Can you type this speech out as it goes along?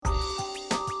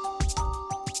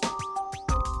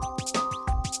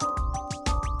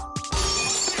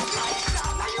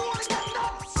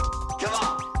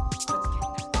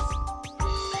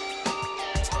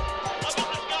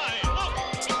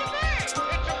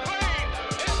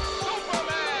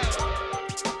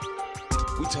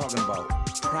talking about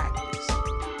practice.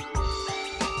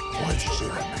 Why did you say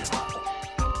that, man?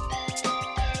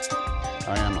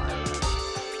 I am Iron Man.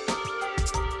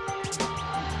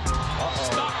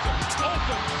 Stockton,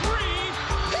 open three.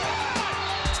 Hit!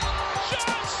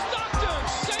 John Stockton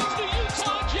sends the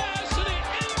Utah Jazz to the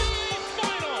NBA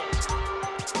Finals.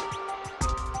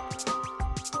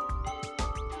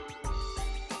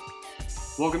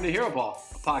 Welcome to Heroball,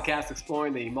 a podcast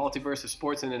exploring the multiverse of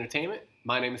sports and entertainment.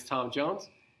 My name is Tom Jones.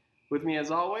 With me,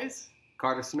 as always,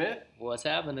 Carter Smith. What's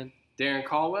happening? Darren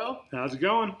Caldwell. How's it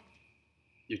going?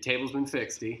 Your table's been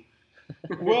fixed, D.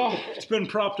 Well, it's been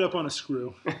propped up on a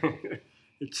screw.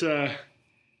 It's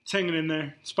hanging in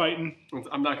there. It's fighting.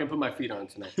 I'm not going to put my feet on it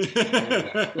tonight.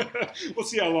 We'll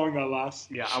see how long that lasts.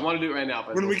 Yeah, I want to do it right now.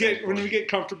 But When we get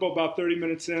comfortable about 30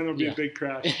 minutes in, there'll be a big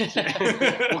crash.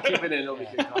 We'll keep it in. It'll be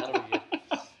good.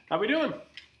 How we doing?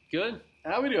 Good.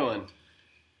 How we doing?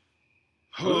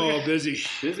 Oh, busy.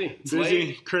 Busy. It's Busy,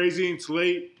 late. crazy. It's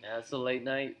late. Yeah, it's a late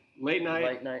night. Late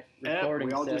night. Recording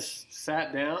we all session. just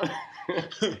sat down.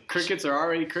 Crickets are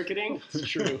already cricketing. It's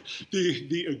true.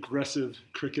 The aggressive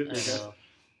cricket. I know.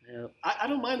 Yeah. I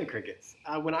don't mind the crickets.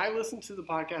 When I listen to the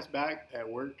podcast back at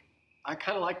work, I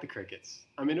kind of like the crickets.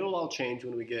 I mean, it'll all change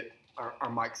when we get our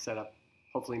mics set up,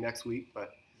 hopefully next week.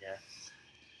 But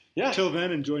yeah. Till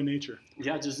then, enjoy nature.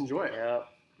 Yeah, just enjoy it. Yeah.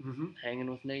 Mm-hmm.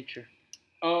 Hanging with nature.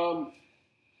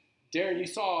 Darren, you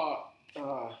saw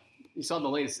the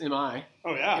latest MI.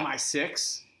 Oh, yeah.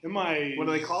 MI6. What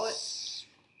do they call it?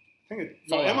 I think it's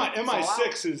Fallout.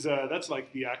 MI6 is that's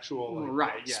like the actual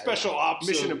special ops.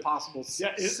 Mission Impossible 6,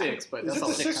 but is that's it all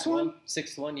the sixth one?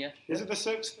 Sixth one, yeah. Is it the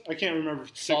sixth? I can't remember.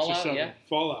 6 Fallout, or 7. yeah.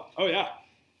 Fallout. Oh, yeah.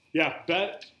 Yeah,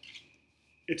 bet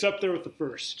it's up there with the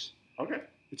first. Okay.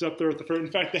 It's up there with the first. In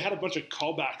fact, they had a bunch of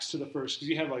callbacks to the first because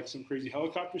you had like some crazy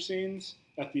helicopter scenes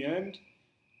at the end,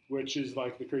 which is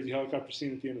like the crazy helicopter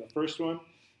scene at the end of the first one.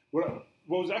 What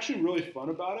was actually really fun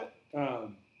about it, I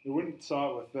went and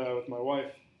saw it with my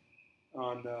wife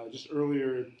on just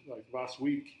earlier, like last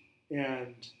week,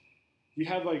 and you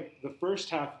had like the first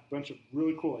half, a bunch of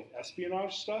really cool like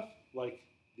espionage stuff, like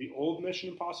the old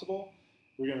Mission Impossible.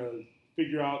 We're gonna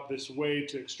figure out this way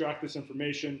to extract this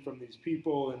information from these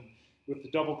people, and with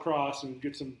the double cross, and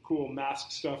get some cool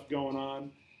mask stuff going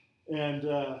on,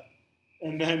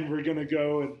 and then we're gonna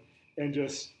go and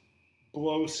just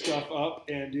blow stuff up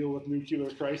and deal with nuclear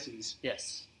crises.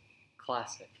 Yes.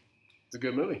 Classic. It's a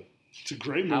good movie. It's a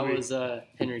great movie. How was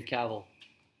Henry Cavill?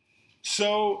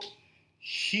 So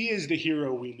he is the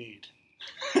hero we need.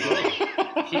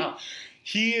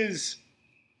 He is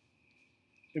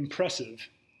impressive,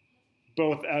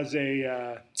 both as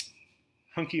a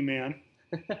hunky man.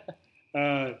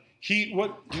 What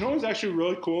was actually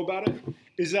really cool about it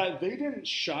is that they didn't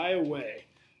shy away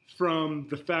from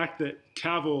the fact that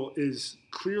Cavill is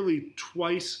clearly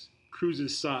twice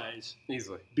Cruz's size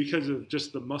Easily. because of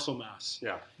just the muscle mass.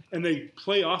 Yeah. And they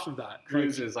play off of that.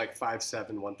 Cruz is like 5'7",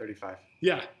 135.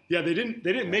 Yeah. They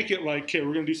didn't make it like, okay,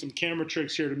 we're gonna do some camera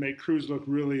tricks here to make Cruz look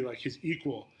really like his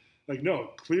equal. Like,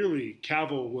 no, clearly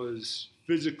Cavill was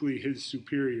physically his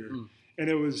superior.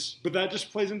 And but that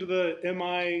just plays into the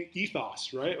MI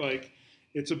ethos, right? Like,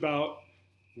 it's about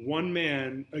one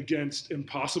man against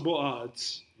impossible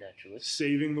odds, Naturally.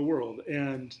 saving the world.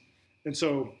 And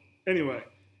so anyway,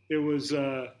 it was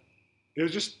a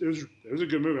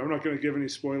good movie. I'm not going to give any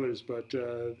spoilers, but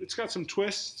it's got some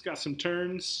twists, it's got some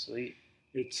turns. Sweet.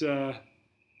 It's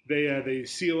they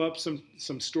seal up some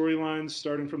storylines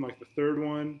starting from like the third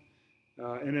one,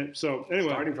 and it. So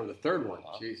anyway, Starting from the third one.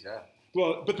 Jeez, yeah.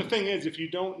 well, but the thing is, if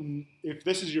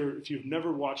you've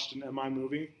never watched an MI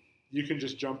movie, you can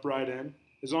just jump right in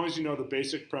as long as you know the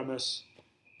basic premise.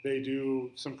 They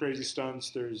do some crazy stunts.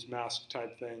 There's mask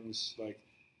type things like.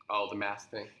 Oh, the mask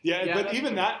thing. Yeah, but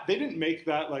even that, they didn't make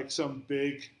that like some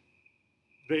big.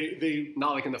 They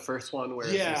Not like in the first one where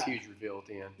it's this huge reveal at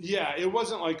the end. Yeah, it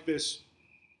wasn't like this.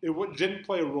 It didn't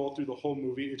play a role through the whole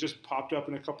movie. It just popped up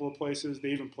in a couple of places. They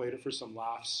even played it for some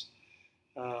laughs.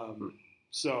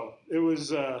 So it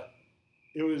was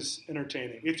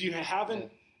entertaining. If you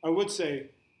haven't, I would say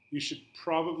you should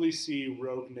probably see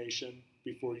Rogue Nation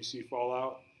before you see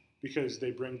Fallout because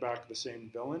they bring back the same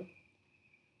villain.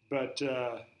 But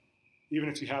even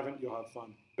if you haven't, you'll have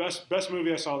fun. Best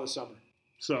movie I saw this summer.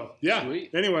 So yeah.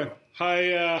 Sweet. Anyway,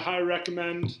 high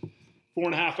recommend.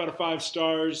 4.5 out of 5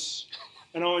 stars.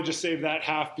 And I only just saved that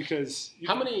half because.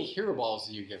 How many hero balls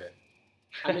do you give it?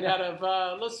 I mean, out of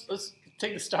let's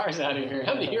take the stars out of here.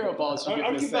 How many hero balls do you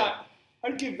give this thing?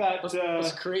 I'd give that.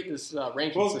 Let's create this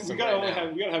ranking well, system. we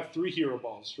gotta have 3 hero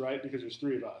balls, right? Because there's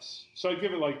 3 of us. So I'd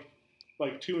give it like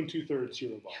like 2 2/3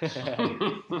 Hero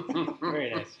Balls.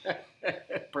 Very nice.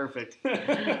 Perfect.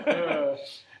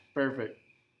 Perfect.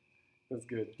 That's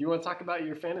good. Do you want to talk about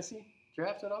your fantasy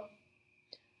draft at all?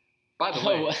 By the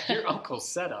way, your uncle's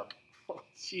setup.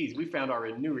 Jeez, we found our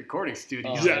new recording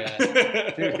studio. Oh,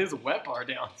 Yeah. Dude, his wet bar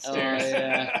downstairs. Oh,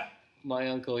 yeah. My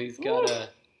uncle, he's got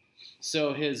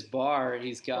his bar,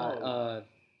 he's got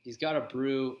a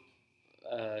brew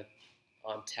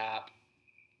on tap.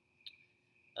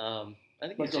 I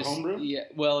think Like it's a just, homebrew? Yeah,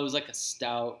 well, it was like a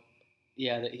stout.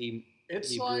 Yeah, that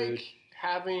It's he like brewed.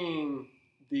 having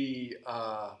the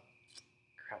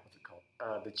what's it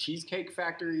called? The Cheesecake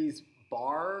Factory's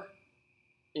bar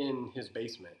in his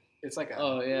basement. It's like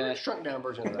a shrunk down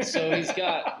version of that. So he's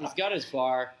got his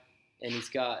bar, and he's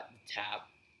got the tap,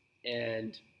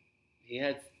 and he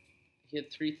had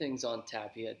 3 things on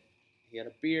tap. He had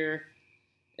a beer,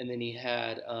 and then he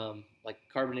had like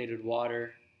carbonated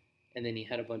water, and then he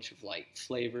had a bunch of like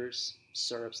flavors,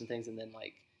 syrups and things, and then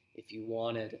like if you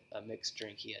wanted a mixed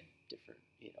drink, he had different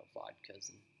vodkas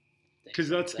and things. Because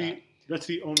that's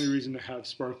the only reason to have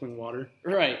sparkling water.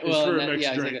 Right. Is Well, for a and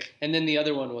mixed drink. exactly. And then the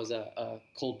other one was a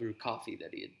cold brew coffee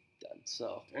that he had done.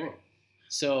 Dang.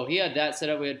 So he had that set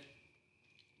up. We had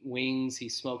wings. He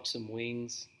smoked some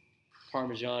wings,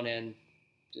 Parmesan and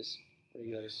just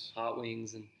regular hot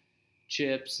wings and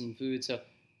chips and food. So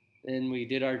then we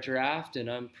did our draft, and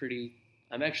I'm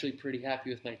actually pretty happy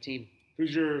with my team.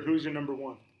 Who's your number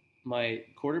one? My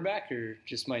quarterback or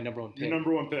just my number one pick? Your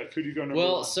number one pick. Who do you go number one?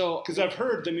 Well, so because I've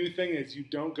heard the new thing is you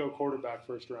don't go quarterback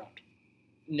first round.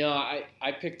 no,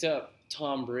 I picked up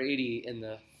Tom Brady in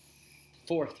the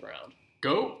 4th round.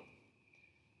 Go.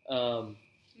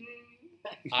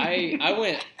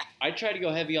 I tried to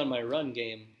go heavy on my run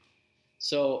game.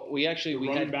 So we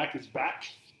Running had back is back.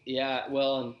 yeah,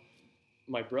 well, and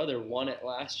my brother won it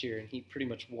last year, and he pretty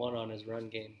much won on his run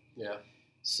game. Yeah.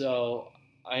 So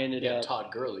I ended up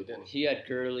Todd Gurley, didn't he? he had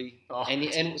Gurley, Oh.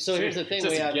 and so here's the thing: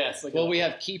 Just we a have guess, we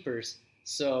have keepers.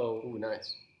 So Ooh,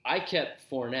 nice. I kept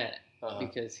Fournette Uh-huh.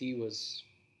 because he was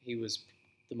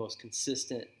the most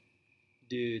consistent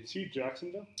dude. Is he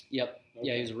Jacksonville? Yep. Okay.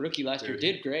 Yeah, he was a rookie last year. Dude,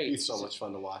 Did great. He's so much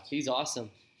fun to watch. He's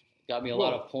awesome. Got me a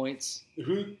lot of points.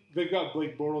 Who they've got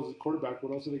Blake Bortles at quarterback.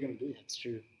 What else are they going to do? That's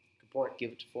true. Good point.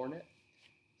 Give it to Fournette.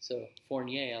 So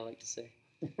Fournier, I like to say.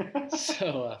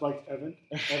 So Like Evan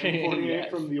Fournier yeah,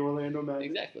 from the Orlando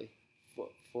Magic. exactly.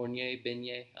 Fournier,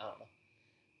 Beignet, I don't know.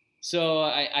 So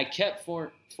I kept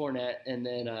Fournette, and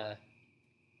then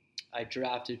I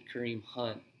drafted Kareem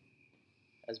Hunt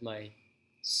as my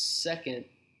second.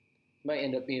 Might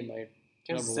end up being my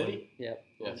Kansas number City? one. Yep.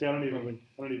 Yeah. See, I don't even know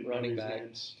Running these back.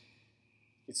 names.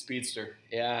 He's speedster.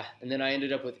 Yeah, and then I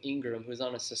ended up with Ingram, who's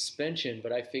on a suspension,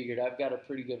 but I figured I've got a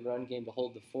pretty good run game to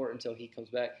hold the fort until he comes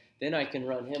back. Then I can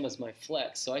run him as my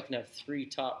flex, so I can have 3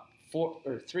 top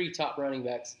running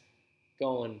backs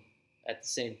going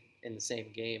in the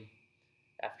same game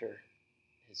after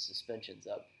his suspension's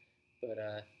up. But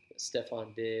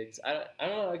Stephon Diggs, I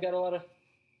don't know. I got a lot of.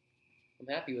 I'm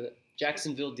happy with it.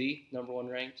 Jacksonville D, number 1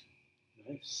 ranked.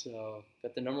 Nice. So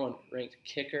got the number 1 ranked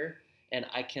kicker, and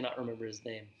I cannot remember his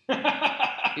name.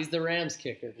 He's the Rams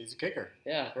kicker. He's a kicker.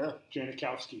 Yeah.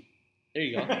 Janikowski. There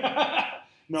you go.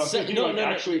 No, So- so he no,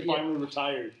 actually yeah. finally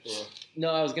retired. Yeah. No,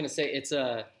 I was gonna say it's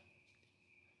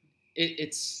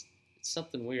it's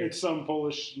something weird. It's some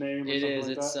Polish name or It something is.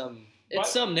 like It's that.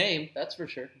 it's some name. That's for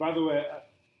sure. By the way,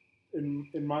 in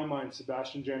my mind,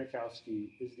 Sebastian Janikowski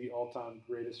is the all-time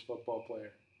greatest football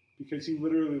player because he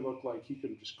literally looked like he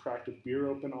could have just cracked a beer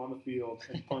open on the field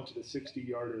and punted a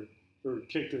 60-yarder or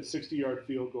kicked a 60-yard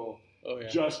field goal. Oh yeah.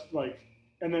 Just like,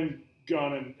 and then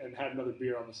gone and had another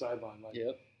beer on the sideline. Like,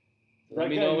 Yep. That Let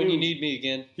me guy know when knew. you need me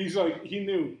again. He's like, he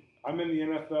knew, I'm in the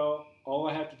NFL. All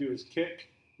I have to do is kick,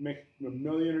 make $1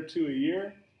 million or $2 million a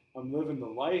year. I'm living the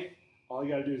life. All I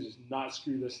got to do is just not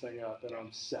screw this thing up, and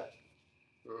I'm set.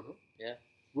 Mm-hmm. Yeah.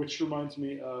 Which reminds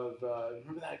me of,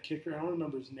 remember that kicker? I don't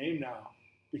remember his name now.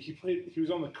 But he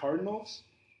was on the Cardinals,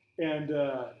 and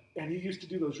he used to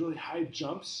do those really high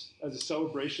jumps as a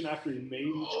celebration after he made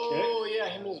each Oh, yeah,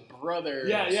 him and his brother.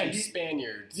 Yeah, some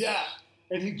Spaniards. kick. Yeah.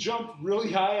 And he jumped really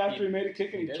high after he made a kick,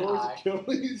 and he he did tore high. his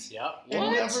Achilles. Yep. And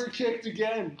What? never kicked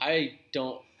again.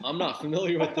 I'm not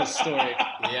familiar with this story.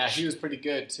 Yeah, he was pretty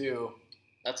good, too.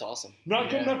 That's awesome. Not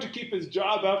good Yeah. enough to keep his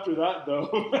job after that,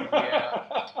 though.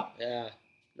 Yeah. Yeah.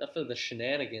 Enough of the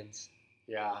shenanigans.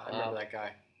 Yeah, I remember Wow. that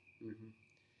guy. Mm-hmm.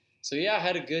 So yeah, I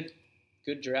had a good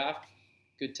draft,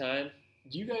 good time.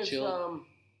 Do you guys Chill.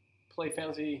 play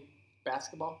fantasy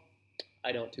basketball?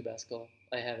 I don't do basketball.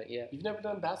 I haven't yet. You've never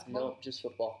done basketball? No, just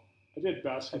football. I did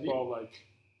basketball like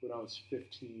when I was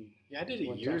 15. Yeah, I did it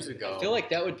One years time. ago. I feel like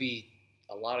that would be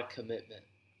a lot of commitment.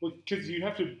 Well, because you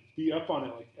have to be up on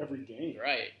it like every game.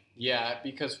 Right. Yeah,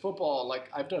 because football, like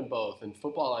I've done both, and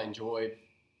football I enjoyed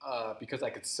because I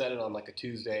could set it on like a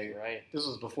Tuesday. Right. This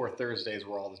was before Thursdays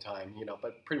were all the time,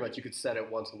 but pretty much you could set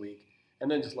it once a week and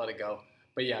then just let it go.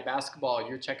 But yeah, basketball,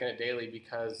 you're checking it daily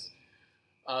because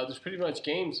there's pretty much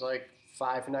games like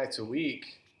 5 nights a week,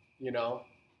 and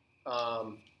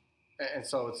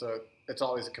so it's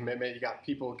always a commitment. You got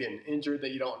people getting injured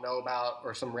that you don't know about,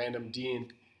 or some random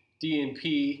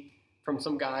DNP from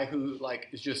some guy who like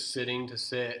is just sitting to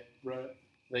sit Right.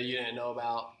 that you didn't know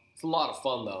about. It's a lot of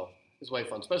fun though. It's way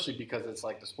fun, especially because it's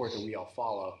like the sport that we all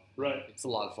follow. Right. It's a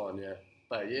lot of fun, yeah.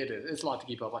 But it is. It's a lot to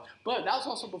keep up on. But that was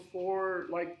also before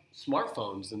like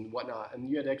smartphones and whatnot, and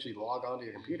you had to actually log onto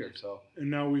your computer. So And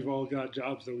now we've all got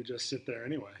jobs that we just sit there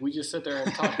anyway. we just sit there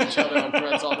and talk to each other on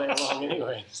threads all day long,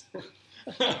 anyways.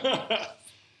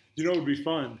 You know what would be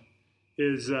fun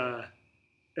is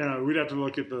we'd have to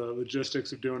look at the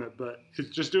logistics of doing it, but 'cause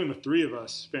just doing the 3 of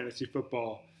us fantasy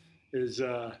football is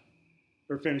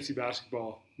or fantasy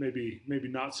basketball maybe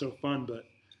not so fun, but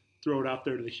throw it out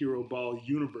there to the Heroball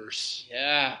universe.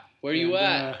 Yeah. Where you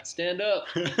at? Stand up.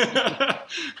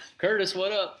 Curtis,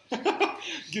 what up?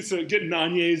 Get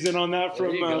Nanye's in on that There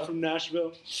you go. from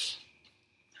Nashville.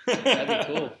 That'd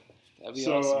be cool. That'd be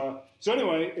awesome. So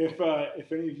anyway,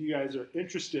 if any of you guys are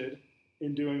interested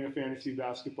in doing a fantasy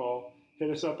basketball, hit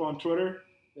us up on Twitter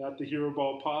at the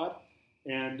Heroball Pod,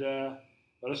 and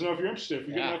let us know if you're interested. If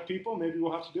we get enough people, maybe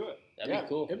we'll have to do it. That'd be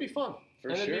cool. It'd be fun. For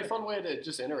and sure. it'd be a fun way to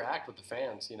just interact with the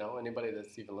fans, anybody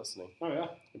that's even listening. Oh yeah,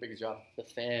 A big job. The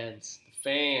fans. The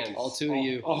fans. All 2 of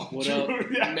you. What dude, up?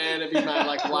 yeah. Man, it'd be my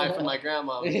wife and my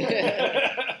grandma.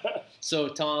 So,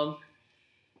 Tom,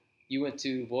 you went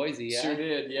to Boise, yeah? Sure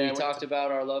did, yeah. We talked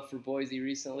about our love for Boise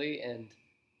recently, and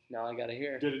now I got to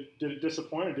hear. Did it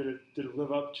disappoint, or did it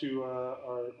live up to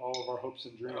all of our hopes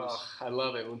and dreams? Oh, I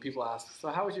love it when people ask, so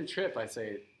how was your trip? I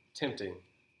say, tempting,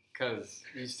 because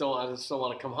I just don't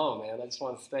want to come home, man. I just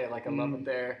want to stay. Like, I love it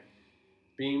there,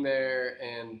 being there,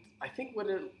 and I think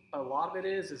a lot of it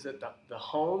is that the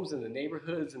homes and the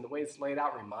neighborhoods and the way it's laid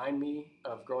out remind me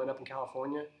of growing up in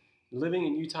California. Living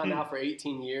in Utah now for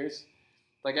 18 years,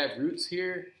 like I have roots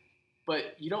here,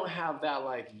 but you don't have that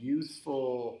like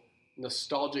youthful,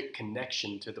 nostalgic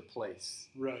connection to the place.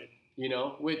 Right.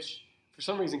 Which for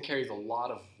some reason carries a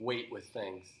lot of weight with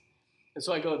things. And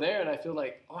so I go there and I feel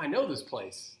like, oh, I know this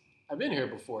place. I've been here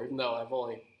before, even though I've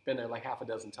only been there like half a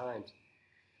dozen times.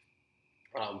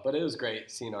 But it was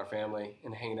great seeing our family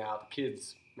and hanging out. The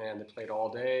kids, man, they played all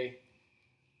day.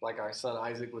 Like our son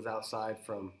Isaac was outside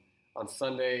on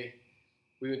Sunday.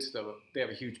 We went to they have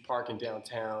a huge park in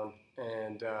downtown,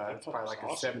 and it's probably like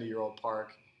awesome. a 70-year-old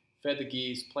park. Fed the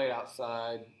geese, played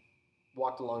outside,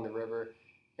 walked along the river,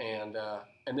 and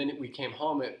then we came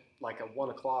home at like at 1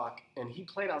 o'clock, and he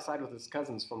played outside with his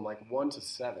cousins from like 1 to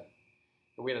 7.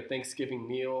 And we had a Thanksgiving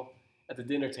meal. At the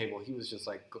dinner table, he was just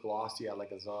like glossy out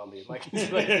like a zombie. Like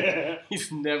he's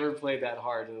never played that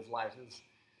hard in his life.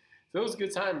 So it was a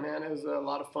good time, man. It was a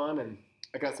lot of fun, and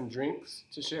I got some drinks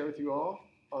to share with you all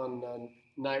on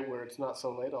a night where it's not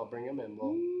so late. I'll bring them, and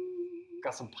we'll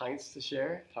got some pints to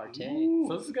share. Partay.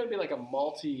 So this is gonna be like a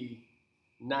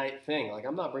multi-night thing. Like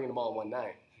I'm not bringing them all in one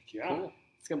night. Yeah. Cool.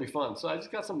 It's gonna be fun. So I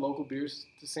just got some local beers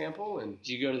to sample, and Did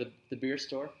you go to the beer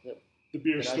store? The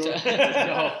beer Did I store. say-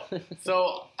 No.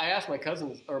 So I asked my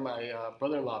cousins or my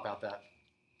brother-in-law about that.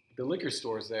 The liquor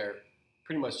stores there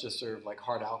pretty much just serve like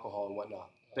hard alcohol and whatnot.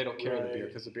 They don't carry the beer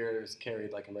because the beer is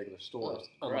carried like in regular stores,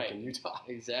 unlike right. in Utah.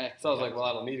 Exactly. So I was like, well,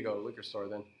 I don't need to go to a liquor store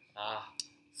then. Ah,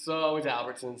 So I went to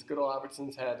Albertsons. Good old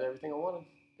Albertsons had everything I wanted.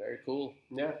 very cool.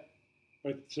 Yeah.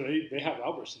 But so they have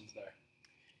Albertsons there.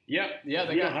 Yeah, they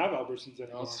We got. don't have Albertsons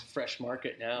anymore. It's Fresh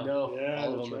Market now. No, Yeah,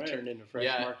 All of that's them right. have turned into Fresh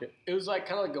Yeah. Market. it was like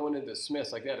kind of like going into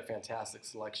Smith's. Like they had a fantastic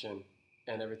selection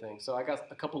and everything. So I got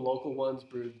a couple local ones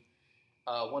brewed.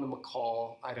 One in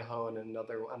McCall, Idaho, and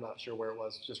another. I'm not sure where it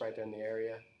was. Just right there in the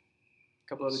area. A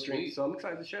couple other Sweet. drinks. So I'm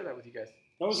excited to share that with you guys.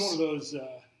 That was one of those.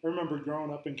 I remember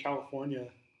growing up in California.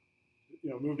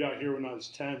 Moved out here when I was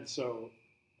 10. So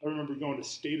I remember going to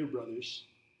Stater Brothers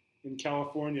in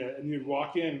California, and you'd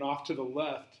walk in, and off to the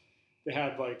left, they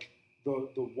had like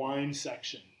the wine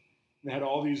section. And they had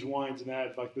all these wines, and they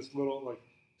had like this little like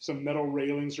some metal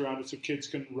railings around it, so kids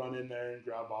couldn't run in there and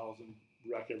grab bottles and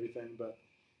wreck everything. But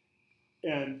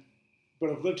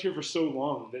I've lived here for so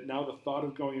long that now the thought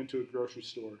of going into a grocery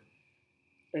store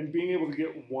and being able to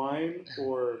get wine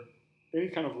or any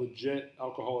kind of legit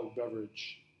alcoholic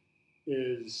beverage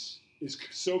is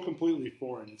so completely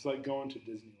foreign. It's like going to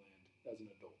Disneyland as an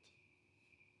adult.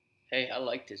 Hey, I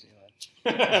like Disneyland.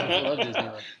 I love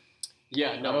Disneyland.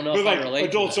 Yeah, I no. don't know But if I like relate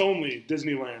adults to only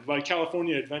Disneyland, like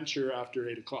California Adventure after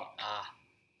 8 o'clock.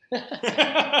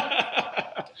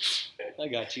 that. I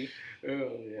got you.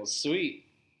 Oh, yeah. Sweet.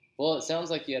 Well, it sounds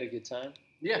like you had a good time.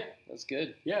 Yeah. That's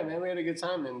good. Yeah, man, we had a good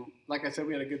time. And like I said,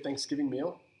 we had a good Thanksgiving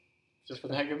meal just for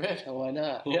the heck of it. Oh, why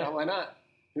not? Yeah, why not?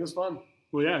 It was fun.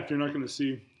 Well, yeah, if you're not going to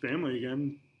see family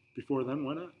again before then,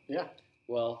 why not? Yeah.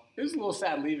 Well, It was a little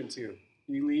sad leaving, too.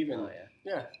 You leave and, oh,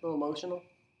 yeah. a little emotional.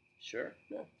 Sure.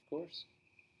 Yeah. Of course.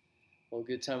 Well,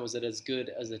 good time. Was it as good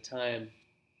as a time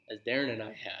as Darren and I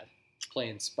had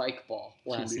playing spike ball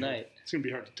last night? It's going to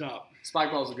be hard to top.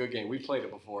 Spike ball is a good game. We played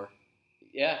it before.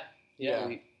 Yeah. Yeah.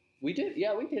 We did.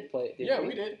 Yeah, we did play it. Yeah,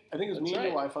 we did. I think it was That's me and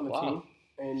your right. wife on the Wow. team.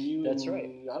 And you, That's right.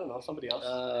 I don't know, somebody else.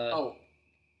 Oh,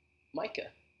 Micah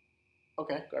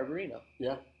Okay. Garbarino.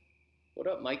 Yeah. What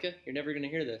up, Micah? You're never gonna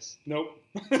hear this. Nope.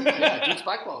 Yeah, dude,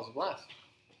 spike ball is a blast.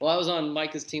 Well, I was on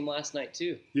Micah's team last night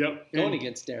too, Yep. going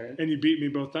against Darren. And you beat me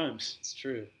both times. It's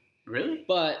true. Really?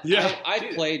 But Yeah. I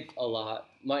Dude. played a lot.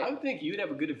 I would think you'd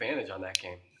have a good advantage on that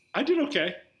game. I did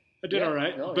okay. I did Yeah, all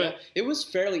right. no, but yeah. It was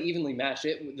fairly evenly matched.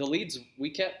 The leads,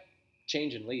 we kept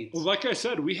changing leads. well, like I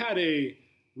said, we had a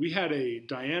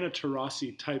Diana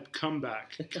Taurasi type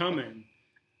comeback coming,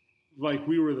 like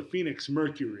we were the Phoenix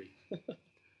Mercury.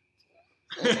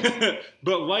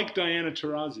 But like Diana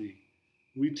Taurasi,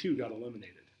 we too got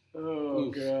eliminated. Oh,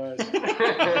 Oof. God.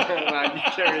 Wow,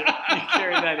 you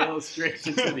carried that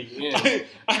illustration to the end.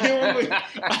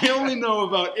 I only know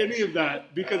about any of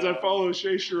that because I follow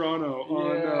Shea Serrano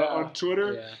on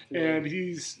Twitter, Yeah. and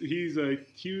he's a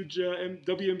huge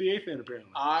WNBA fan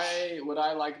apparently. What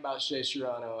I like about Shea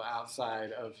Serrano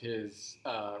outside of his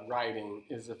writing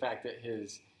is the fact that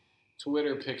his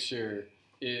Twitter picture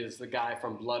is the guy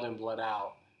from Blood and Blood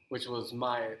Out, which was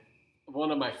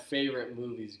one of my favorite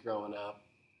movies growing up.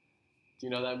 Do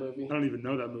you know that movie? I don't even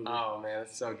know that movie. Oh man,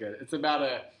 it's so good. It's about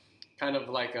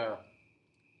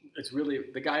it's really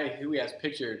the guy who he has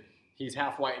pictured. He's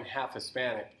half white and half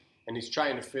Hispanic, and he's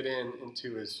trying to fit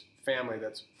into his family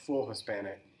that's full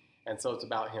Hispanic. And so it's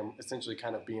about him essentially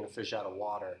kind of being a fish out of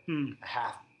water, a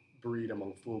half breed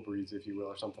among full breeds, if you will,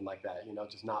 or something like that. You know,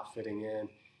 just not fitting in.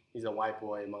 He's a white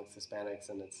boy amongst Hispanics,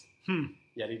 and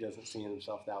yet he doesn't see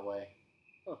himself that way.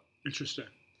 Interesting.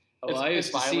 Oh, I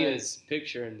used to see violent. his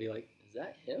picture and be like, is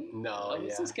that him? No, What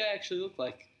does this guy actually look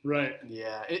like? Right.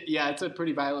 Yeah, it's a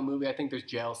pretty violent movie. I think there's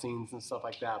jail scenes and stuff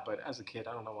like that. But as a kid,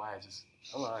 I don't know why.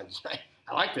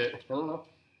 I liked it. I don't know.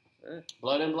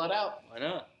 Blood in, blood out. Why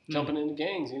not? Jumping into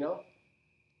gangs, you know.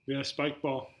 Yeah, spike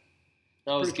ball.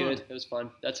 That was Pretty good. fun. It was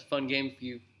fun. That's a fun game if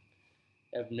you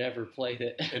have never played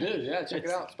it. It is. Yeah, check it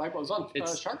out. Spike Ball is on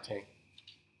Shark Tank.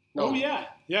 No. Oh yeah,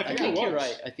 I think I it think was. you're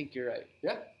right. I think you're right.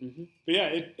 Yeah. Mm-hmm. But yeah,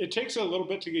 it takes a little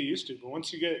bit to get used to, but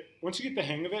once you get the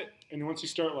hang of it, and once you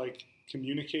start like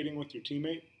communicating with your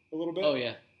teammate a little bit, Oh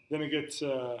yeah. then it gets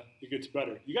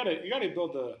better. You gotta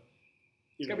build the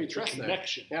gotta be the trust there.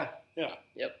 connection. Yeah. Yeah.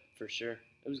 Yep, for sure.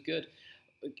 It was good.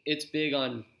 It's big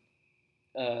on,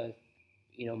 my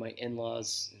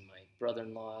in-laws and my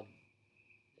brother-in-law.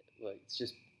 It's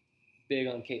just big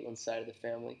on Caitlin's side of the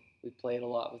family. We played a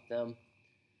lot with them.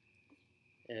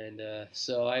 And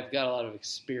so I've got a lot of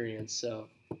experience, so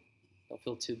I don't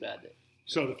feel too bad.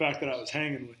 So the fact that I was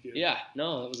hanging with you, Yeah,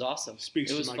 no, it was awesome.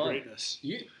 speaks It to was my fun. greatness.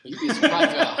 You'd be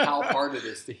surprised about how hard it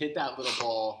is to hit that little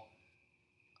ball,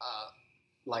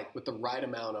 like with the right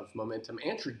amount of momentum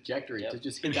and trajectory Yep. to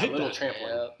just hit And that hit little that.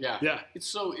 trampoline. Yeah. Yeah.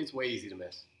 It's way easy to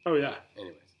miss. Oh yeah.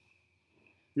 Anyways.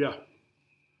 Yeah.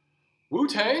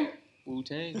 Wu-Tang?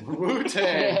 Wu-Tang.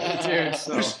 Wu-Tang. Dude,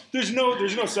 so There's no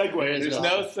segue. There's there's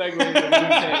no segue to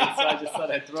Wu-Tang, so I just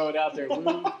thought I'd throw it out there.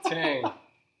 Wu-Tang.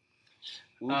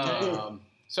 Wu-Tang.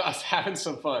 So I was having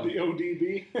some fun. the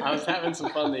ODB. I was having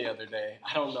some fun the other day.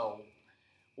 I don't know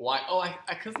why. Oh,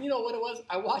 because you know what it was?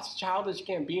 I watched Childish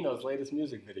Gambino's latest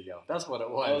music video. That's what it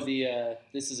was. Oh, the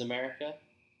This Is America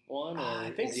one? Or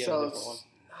I think does he have a so. different one?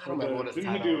 I don't remember what it's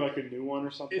Didn't he titled. do like a new one or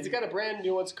something? It's got a brand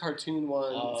new one. It's a cartoon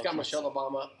one. Oh, It's got okay. Michelle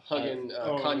Obama hugging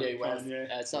Kanye West. Kanye.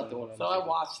 It's not the one. I'm So I thinking.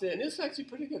 watched it, and it's actually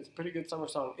pretty good. It's a pretty good summer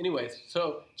song. Anyways,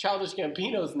 so Childish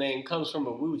Gambino's name comes from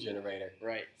a Wu generator.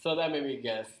 Right. So that made me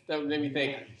guess. That made me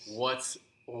think, Nice.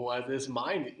 what is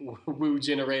my Wu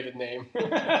generated name?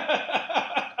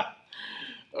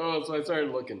 Oh, so I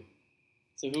started looking.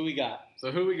 So who we got?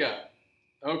 So who we got?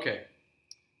 Okay.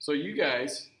 So you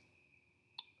guys,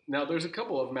 now there's a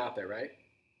couple of them out there, right?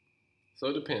 So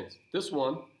it depends. This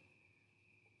one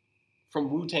from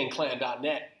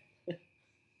WuTangClan.net.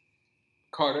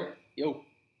 Carter, Yo.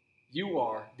 you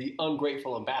are the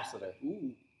ungrateful ambassador.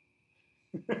 Ooh.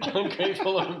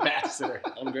 Ungrateful ambassador.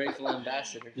 Ungrateful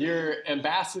ambassador. You're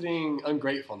ambassading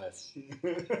ungratefulness.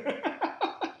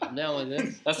 Now in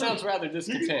this. That sounds rather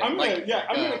discontent. I'm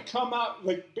gonna come out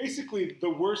like basically the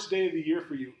worst day of the year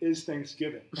for you is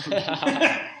Thanksgiving.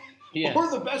 Yes.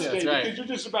 Or the best day right. because you're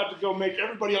just about to go make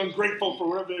everybody ungrateful for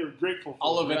whatever they were grateful for.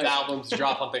 All of its albums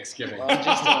drop on Thanksgiving.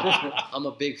 Well, I'm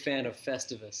a big fan of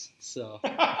Festivus, so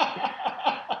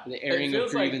the airing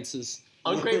of grievances.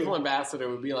 Like ungrateful ambassador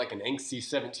would be like an angsty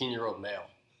 17-year-old male.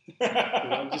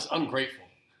 Just ungrateful.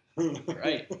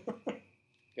 Right.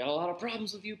 Got a lot of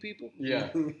problems with you people.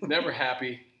 Yeah. Never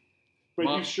happy. But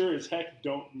you sure as heck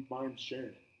don't mind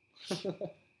sharing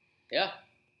it. Yeah.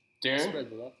 Darren? Spread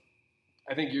the love.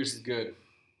 I think yours is good.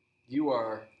 You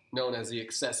are known as the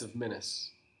excessive menace.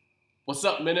 What's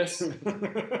up, menace?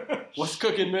 What's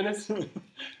cooking, menace?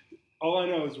 All I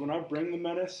know is when I bring the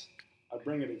menace, I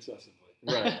bring it excessively.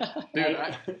 Right. Dude,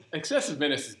 excessive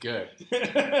menace is good.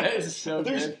 That is so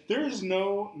good. There is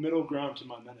no middle ground to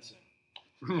my menacing.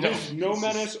 There's no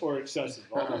menace or excessive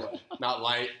all the way. Not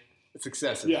light. It's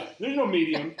excessive. Yeah, there's no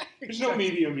medium. There's no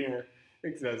medium here.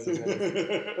 Excessive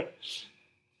menace.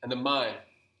 And then mine.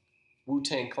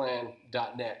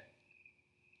 WuTangClan.net.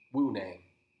 Wu name.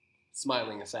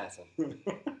 Smiling Assassin.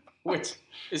 Which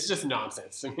is just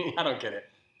nonsense. I mean, I don't get it.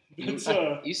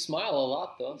 You smile a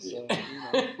lot, though. So,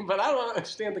 But I don't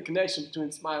understand the connection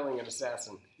between smiling and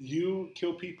assassin. You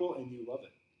kill people and you love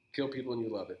it. Kill people and you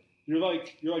love it. You're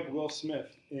like Will Smith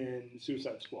in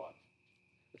Suicide Squad.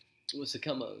 What's it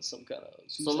come of? Some kind of.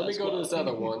 So let me go to this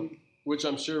other one, which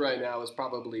I'm sure right now is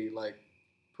probably like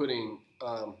putting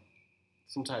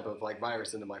some type of like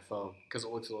virus into my phone because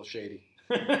it looks a little shady.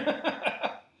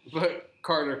 But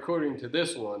Carter, according to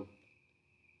this one,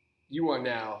 you are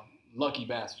now lucky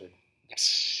bastard,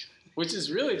 which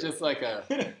is really just like a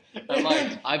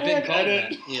like I've been called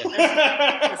that.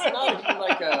 Yeah. it's not even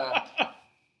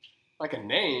like a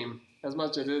name as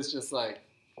much as it is just like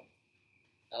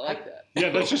I like that. Yeah,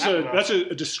 that's just a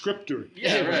descriptor.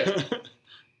 Yeah, right.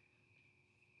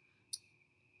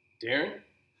 Darren?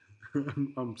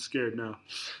 I'm scared now.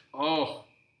 Oh,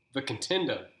 the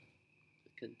contender.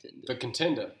 The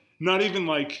contender. Not even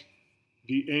like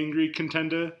the angry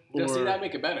contender. No, see, that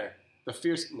make it better. The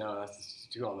fierce. No, that's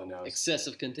too on the nose.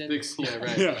 Excessive contender. Yeah,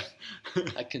 right. Yeah.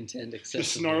 I contend The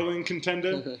excessively. snarling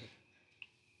contender.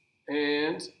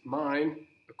 And mine,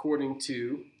 according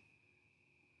to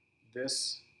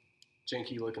this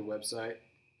janky-looking website,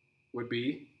 would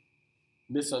be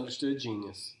misunderstood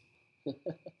genius,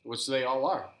 which they all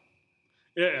are.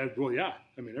 Yeah. Well, yeah.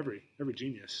 I mean, every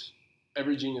genius.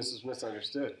 Every genius is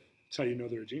misunderstood That's how you know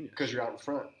they're a genius. because you're out in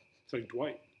front. It's like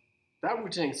Dwight. That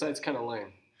Wu-Tang site's kind of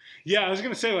lame. Yeah, I was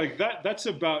gonna say like that's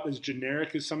about as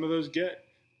generic as some of those get.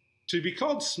 To be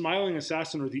called Smiling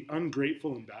Assassin or the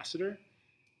Ungrateful Ambassador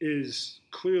is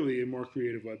clearly a more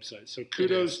creative website. So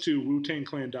kudos to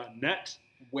WuTangClan.net.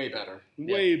 Way better.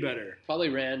 Way better. Probably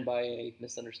ran by a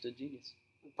misunderstood genius.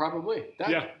 Probably.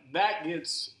 Yeah. That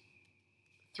gets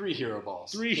 3 hero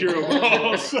balls. 3 hero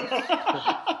balls.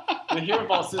 The hero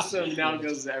ball system now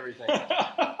goes to everything.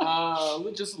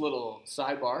 Just a little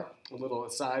sidebar, a little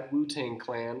aside. Wu-Tang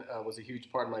Clan was a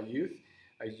huge part of my youth.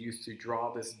 I used to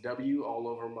draw this W all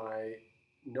over my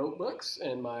notebooks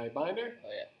and my binder. Oh,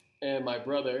 yeah. And my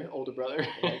brother, older brother,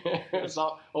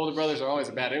 older brothers are always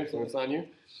a bad influence on you.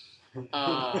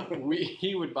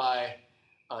 He would buy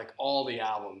like all the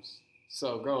albums.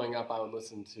 So growing up, I would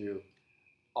listen to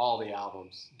all the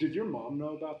albums. Did your mom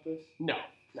know about this? No.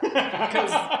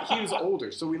 Because he was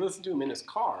older, so we listened to him in his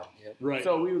car. Yep. Right.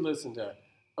 So we would listen to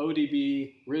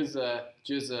ODB, RZA,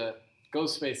 Jizza,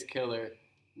 Ghostface Killer,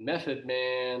 Method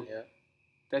Man. Yeah.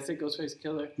 Did I say Ghostface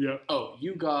Killer? Yeah. Oh,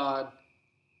 You God.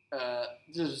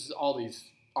 Just all these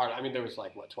art. I mean, there was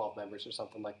like, 12 members or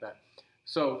something like that.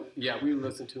 So, yeah, we would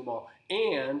listen to them all.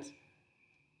 And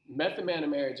Method Man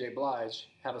and Mary J. Blige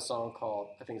have a song called,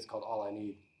 I think it's called All I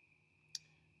Need.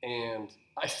 And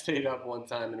I stayed up one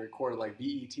time and recorded like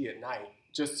BET at night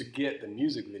just to get the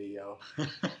music video.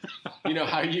 You know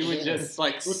how you would just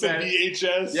like with the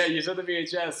VHS? Yeah, you set the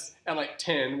VHS at like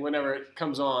 10 whenever it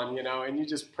comes on, you know, and you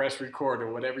just press record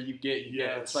and whatever you get, you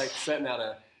get. It's like setting out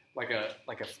a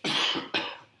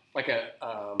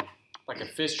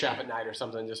fish trap at night or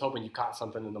something, just hoping you caught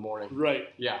something in the morning. Right.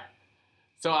 Yeah.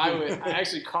 So I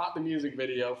actually caught the music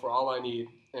video for All I Need,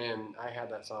 and I had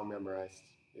that song memorized.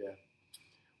 Yeah.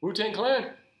 Wu-Tang Clan.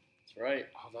 That's right.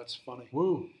 Oh, that's funny.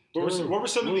 Woo. What were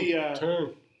some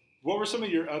of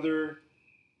your other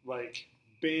like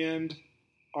band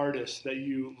artists that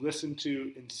you listened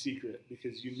to in secret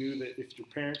because you knew that if your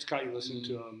parents caught you listening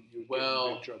to them, you would get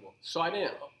in big trouble? So I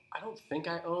didn't don't think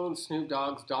I own Snoop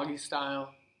Dogg's Doggy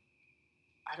Style.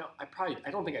 I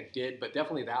don't think I did, but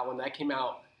definitely that one. That came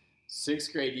out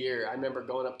 6th grade year. I remember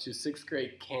going up to 6th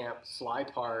grade camp, Sly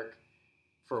Park,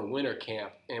 for a winter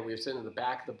camp, and we were sitting in the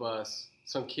back of the bus.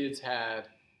 Some kids had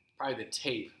probably the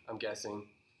tape, I'm guessing.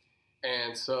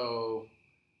 And so,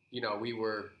 we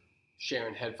were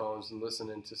sharing headphones and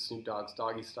listening to Snoop Dogg's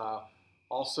Doggy Style.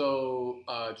 Also,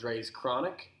 Dre's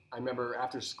Chronic. I remember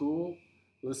after school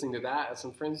listening to that at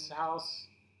some friend's house.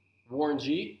 Warren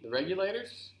G, The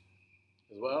Regulators,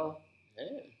 as well.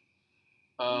 Yeah.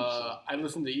 I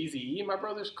listened to Eazy-E in my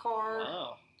brother's car.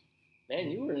 Wow. Man,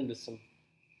 you were into some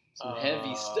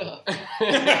heavy stuff.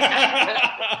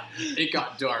 It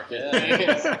got dark.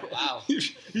 Yeah. Wow.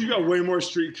 You got way more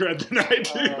street cred than I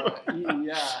do.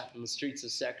 Yeah. On the streets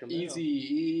of Sacramento.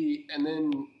 Eazy-E, and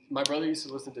then my brother used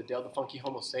to listen to Del the Funky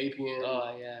Homo Sapien.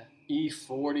 Oh, yeah.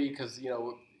 E40, because,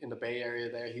 in the Bay Area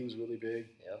there, he was really big.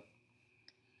 Yep.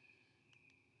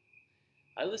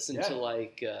 I listened to, I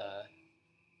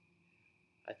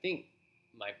think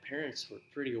my parents were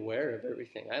pretty aware of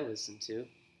everything I listened to.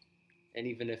 And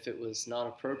even if it was not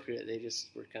appropriate, they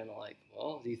just were kind of like,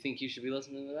 well, do you think you should be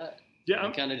listening to that? Yeah.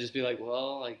 And kind of just be like,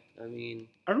 well, I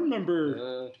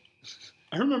remember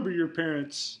your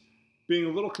parents being a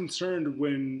little concerned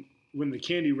when the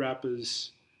Candy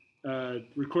Rappers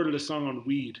recorded a song on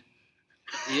weed.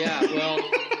 Yeah, well,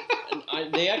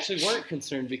 they actually weren't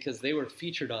concerned because they were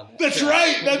featured on that. That's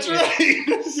right.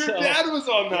 Your dad was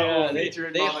on that one. They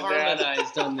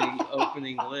harmonized on the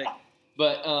opening lick.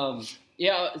 But,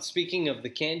 speaking of the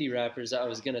Candy Rappers, I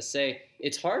was going to say,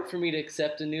 it's hard for me to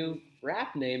accept a new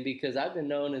rap name because I've been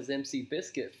known as MC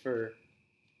Biscuit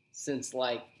since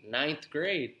 9th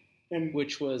grade,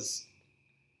 which was,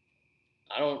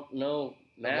 I don't know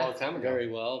math very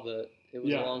well, but it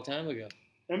was a long time ago.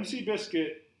 MC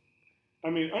Biscuit,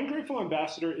 Ungrateful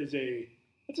Ambassador it's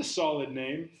a solid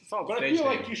name. But I feel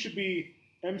like you should be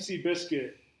MC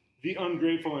Biscuit, the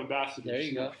Ungrateful Ambassador. There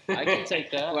you go. I can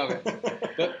take that. Love it.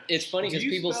 But it's funny because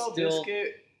people still...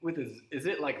 biscuit with is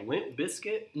it like Limp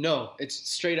Biscuit? No, it's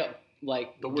straight up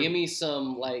give me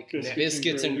some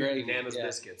biscuits and gravy. Nana's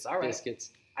biscuits. All right.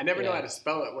 Biscuits. I never know how to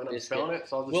spell it when I'm spelling it,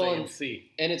 so I'll just say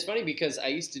MC. And it's funny because I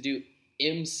used to do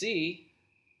MC,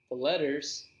 the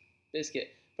letters,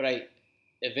 biscuit, but I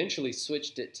eventually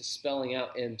switched it to spelling out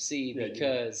MC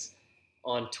because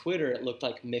on Twitter it looked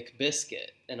like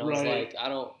McBiscuit, and I was like,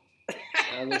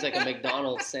 it looks like a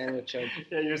McDonald's sandwich.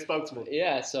 Yeah, you're a spokesman.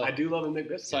 Yeah, so I do love a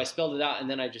McBiscuit. So I spelled it out, and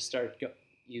then I just started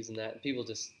using that, and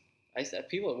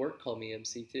people at work call me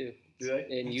MC too. Do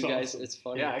they? And you guys, it's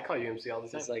funny. Yeah, I call you MC all the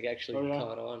time. It's actually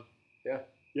caught on. Yeah.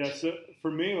 Yeah, so for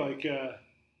me,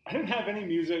 I didn't have any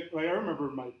music. I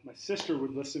remember my sister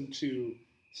would listen to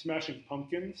Smashing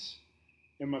Pumpkins,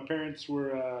 and my parents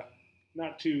were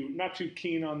not too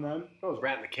keen on them. That was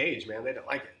Rat in the Cage, man. They didn't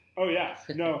like it. Oh yeah,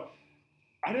 no,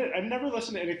 I never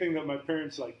listened to anything that my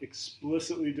parents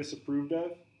explicitly disapproved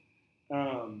of.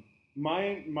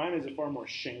 Mine is a far more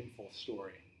shameful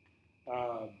story.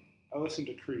 I listened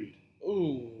to Creed.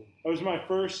 Ooh, that was my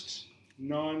first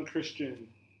non-Christian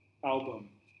album,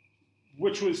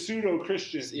 which was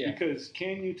pseudo-Christian because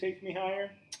Can You Take Me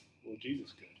Higher? Well,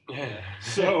 Jesus could. Yeah.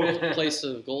 So Place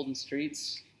of Golden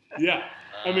Streets. Yeah,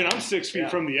 I'm 6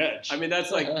 feet from the edge.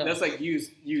 That's like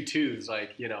U2's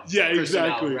Yeah,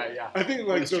 exactly. Album, right? Yeah. I think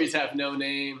the streets have no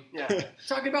name. Yeah.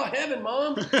 Talking about heaven,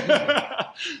 Mom.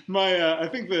 I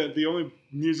think the only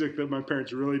music that my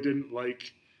parents really didn't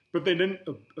like, but they didn't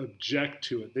object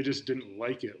to it, they just didn't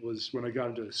like it, was when I got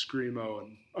into Screamo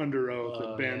and Under Oath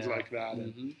and bands like that,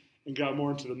 and got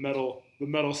more into the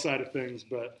metal side of things,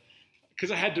 but.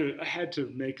 Because I had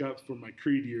to make up for my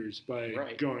Creed years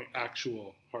by going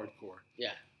actual hardcore.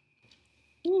 Yeah.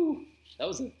 Woo. That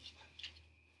was a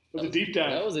deep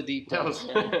dive. That was a deep dive.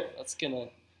 That's gonna.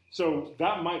 So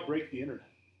that might break the internet.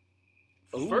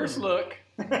 Ooh. First look.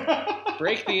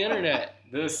 Break the internet.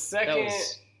 The second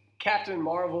Captain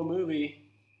Marvel movie.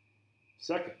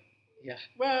 Second. Yeah.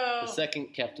 Well, the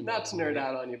second Captain Marvel. Not to nerd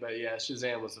out on you, but yeah,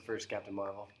 Shazam was the first Captain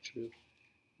Marvel. True.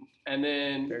 And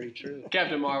then very true.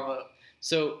 Captain Marvel.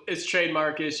 So it's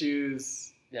trademark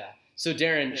issues. Yeah. So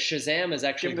Darren, Shazam is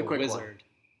actually the wizard. One.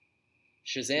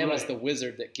 Shazam is the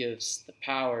wizard that gives the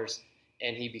powers,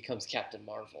 and he becomes Captain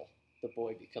Marvel. The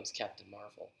boy becomes Captain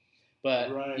Marvel.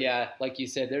 But like you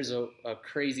said, there's a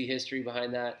crazy history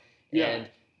behind that, and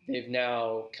they've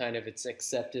now it's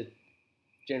accepted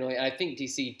generally. I think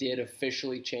DC did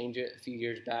officially change it a few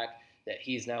years back that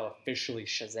he's now officially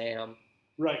Shazam.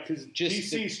 Right, because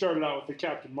DC started out with the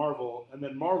Captain Marvel, and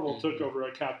then Marvel took over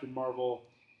a Captain Marvel,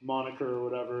 moniker or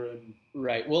whatever. And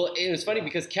Right. Well, it was funny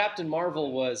because Captain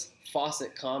Marvel was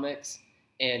Fawcett Comics,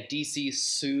 and DC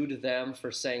sued them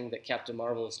for saying that Captain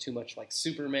Marvel is too much like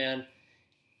Superman.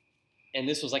 And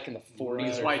this was like in the 40s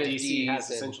That's or why 50s. DC has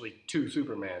and- essentially two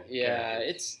Superman. Yeah,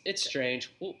 characters. it's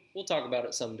strange. We'll talk about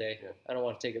it someday. Yeah. I don't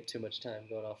want to take up too much time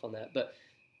going off on that. But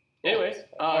Anyways,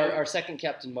 our second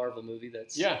Captain Marvel movie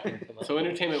that's yeah. gonna come out. So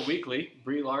Entertainment Weekly,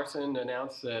 Brie Larson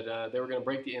announced that they were going to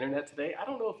break the internet today. I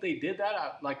don't know if they did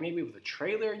that. Like maybe with a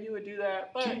trailer you would do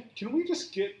that. But can we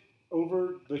just get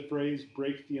over the phrase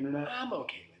 "break the internet"? I'm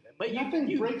okay with it. But Nothing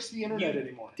you breaks the internet you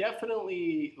anymore.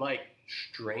 Definitely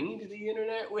strained the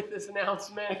internet with this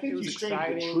announcement. I think it was you strained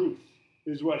exciting. the truth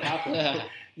is what happened.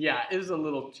 Yeah, it was a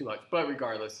little too much. But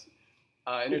regardless,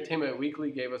 Entertainment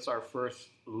Weekly gave us our first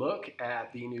look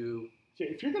at the new. Okay,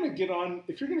 if you're gonna get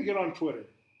on Twitter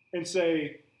and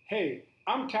say, "Hey,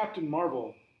 I'm Captain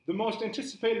Marvel," the most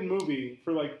anticipated movie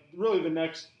for really the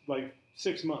next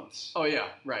 6 months, Oh yeah,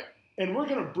 right. and we're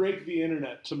gonna break the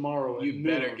internet tomorrow. at You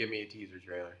better noon, give me a teaser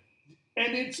trailer.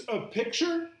 And it's a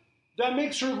picture that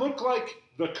makes her look like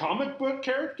the comic book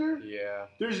character. Yeah.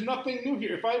 There's nothing new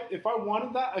here. If I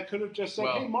wanted that, I could have just said,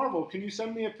 Well- "Hey, Marvel, can you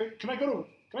send me a pic? Can I go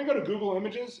to Google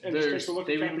Images and just take a look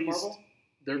at Captain Marvel?"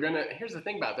 Here's the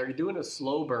thing about it. They're doing a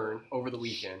slow burn over the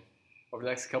weekend, over the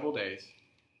next couple of days.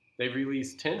 They've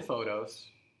released 10 photos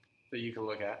that you can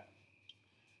look at.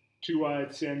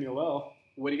 Two-eyed Samuel L.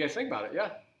 What do you guys think about it?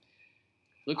 Yeah.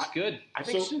 Looks good. I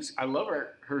think So- I love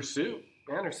her suit.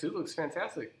 Man, her suit looks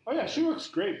fantastic. Oh yeah, she looks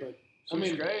great, but She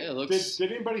looks great. Yeah, it looks.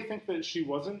 did anybody think that she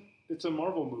wasn't? It's a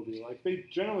Marvel movie. They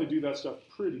generally do that stuff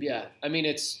pretty Yeah, good. I mean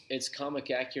it's comic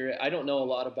accurate. I don't know a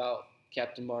lot about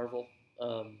Captain Marvel,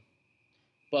 but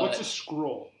What's a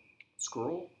scroll?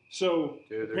 Skrull? So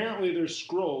Dude, apparently there's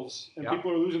scrolls, and Yeah.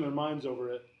 people are losing their minds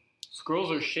over it.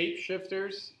 Skrulls are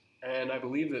shapeshifters, and I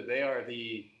believe that they are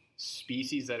the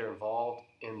species that are involved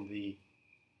in the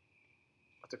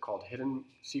what's it called? Hidden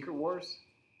Secret Wars?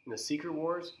 In the Secret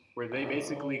Wars, where they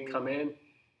basically come in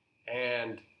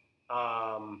and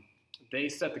they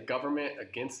set the government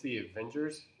against the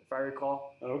Avengers, if I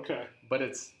recall. Okay. But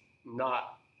it's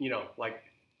not, Yeah.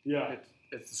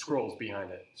 it's the Skrulls behind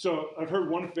it. So I've heard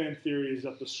one fan theory is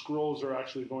that the scrolls are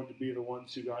actually going to be the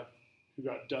ones who got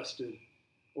dusted,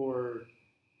 or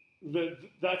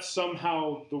that's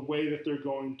somehow the way that they're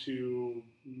going to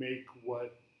make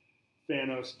what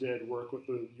Thanos did work with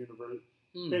the universe.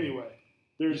 Anyway,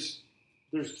 there's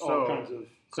all kinds of.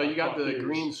 So you got the theories.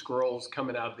 green Skrulls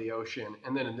coming out of the ocean,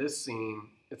 and then in this scene,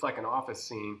 it's like an office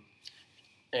scene,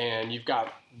 and you've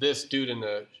got this dude in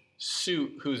the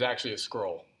suit who's actually a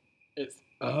Skrull. That's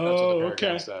what the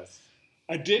paragraph says.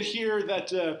 I did hear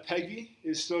that Peggy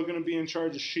is still going to be in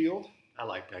charge of S.H.I.E.L.D., I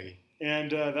like Peggy. and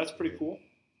that's pretty cool.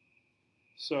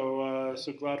 So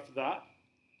glad for that.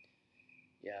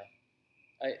 yeah,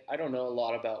 I don't know a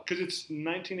lot about. Because it's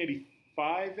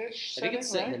 1985-ish. I think it's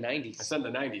set right? in the I 90s. said the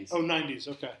 90s. Oh, 90s.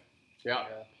 Okay. Yeah.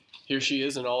 Yeah. Here she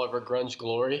is in all of her grunge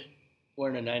glory.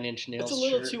 Wearing a 9 Inch Nails It's a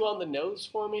little shirt. too on the nose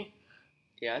for me.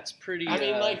 Yeah, it's pretty. I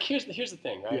mean, here's the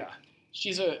thing, right? Yeah.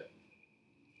 She's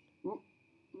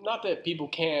not that people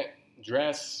can't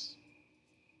dress.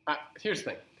 Here's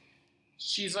the thing.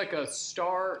 She's like a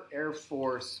Star Air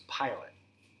Force pilot.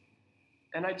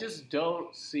 And I just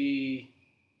don't see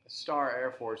a Star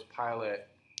Air Force pilot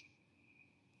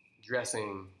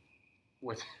dressing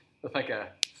with like a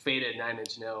faded 9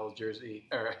 Inch Nails jersey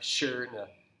or a shirt and a.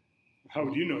 How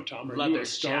would you know, Tom? Are Leather you a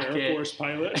Star jacket. Air Force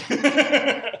pilot?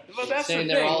 But that's saying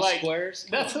the they're thing. all Like, squares.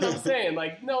 that's what I'm saying.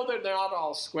 Like, no, they're not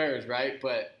all squares, right?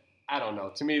 But I don't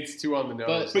know. To me, it's too on the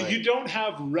nose. But you don't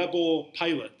have rebel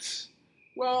pilots.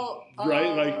 Well,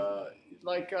 Right,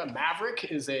 Maverick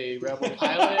is a rebel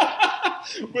pilot.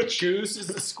 Which, Goose is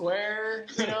a square.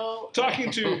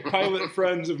 talking to pilot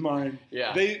friends of mine,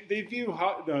 Yeah. they view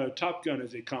Top Gun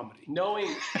as a comedy. Knowing,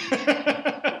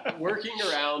 working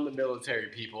around the military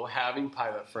people, having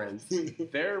pilot friends,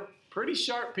 they're pretty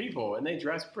sharp people, and they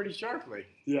dress pretty sharply.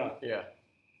 Yeah. Yeah.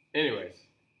 Anyways.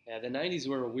 Yeah, the 90s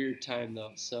were a weird time,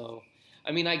 though. So,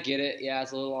 I mean, I get it. Yeah,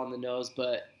 it's a little on the nose,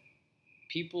 but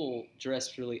people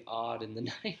dressed really odd in the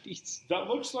 90s. That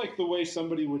looks like the way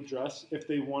somebody would dress if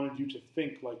they wanted you to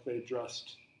think like they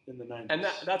dressed in the 90s. And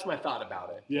that's my thought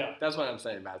about it. Yeah. That's what I'm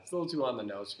saying about it. It's a little too on the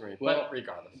nose for me. Well, but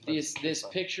regardless. This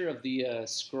fine. picture of the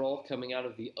scroll coming out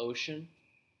of the ocean,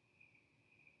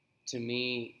 to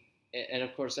me, and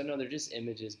of course I know they're just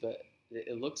images, but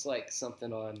it looks like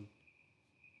something on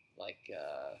like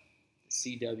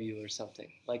CW or something.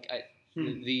 Like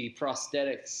the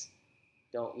prosthetics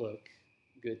don't look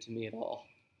good to me at all.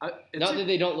 Not that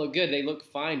they don't look good; they look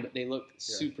fine, but they look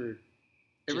super,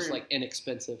 just like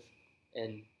inexpensive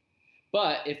and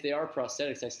But if they are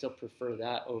prosthetics, I still prefer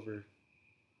that over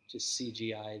just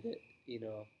CGI. That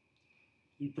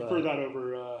You prefer that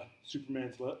over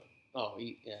Superman's lip? Oh,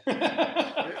 yeah.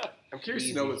 I'm curious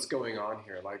to know what's going on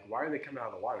here. Like, why are they coming out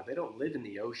of the water? They don't live in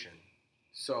the ocean,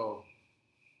 so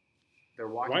they're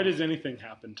walking. Why does anything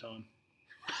happen, Tom?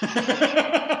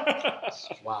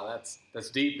 Wow,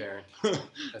 that's deep, Darren.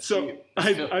 That's So deep.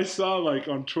 I saw like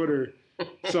on Twitter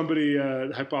somebody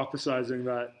hypothesizing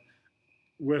that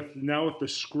with the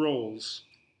Skrulls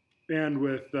and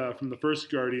with from the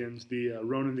first Guardians, the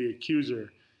Ronan the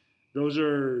Accuser, those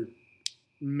are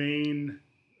main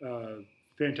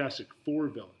Fantastic Four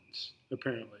villains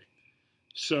apparently.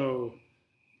 So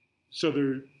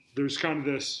there's kind of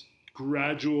this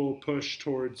gradual push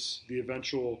towards the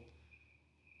eventual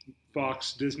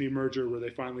Fox Disney merger where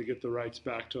they finally get the rights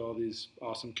back to all these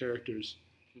awesome characters,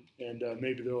 and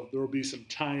maybe there will be some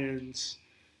tie-ins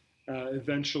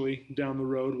eventually down the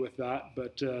road with that.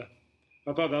 But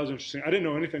I thought that was interesting. I didn't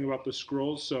know anything about the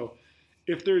Skrulls, so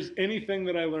if there's anything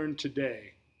that I learned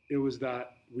today, it was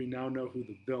that we now know who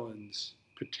the villains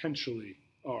potentially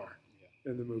are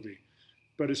in the movie.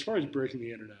 But as far as breaking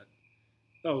the internet,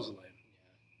 that was lame.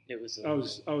 Yeah, it was.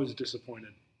 I was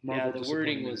disappointed. Marvel the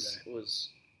wording disappointed me was.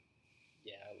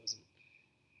 Yeah, it wasn't.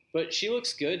 But she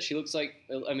looks good. She looks like.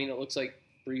 I mean, it looks like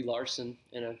Brie Larson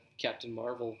in a Captain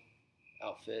Marvel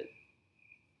outfit.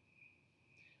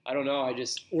 I don't know.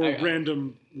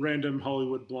 Random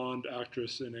Hollywood blonde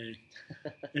actress in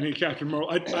a Captain Marvel.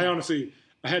 I honestly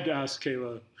had to ask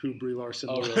Kayla who Brie Larson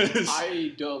was. Really?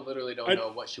 I literally don't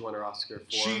know what she won her Oscar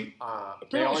for.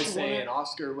 They always say an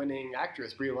Oscar-winning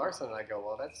actress, Brie Larson, and I go,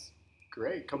 well, that's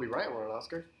great. Kobe Bryant won an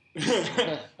Oscar.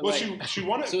 Well, she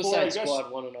won it for, I Suicide guess.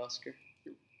 Squad won an Oscar.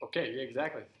 Okay, yeah,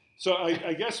 exactly. So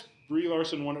I guess Brie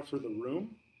Larson won it for The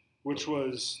Room, which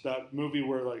was that movie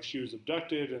where like she was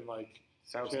abducted and like.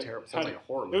 Sounds terrible. Sounds like a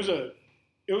horror movie.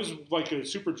 It was like a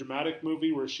super dramatic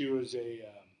movie where she was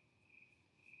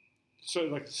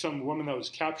some woman that was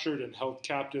captured and held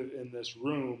captive in this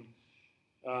room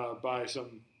by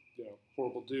some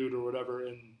horrible dude or whatever,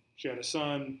 and she had a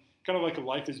son. Kind of like a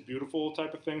Life is Beautiful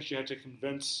type of thing. She had to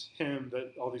convince him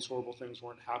that all these horrible things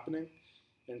weren't happening,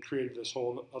 and created this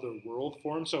whole other world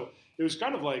for him. So it was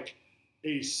kind of like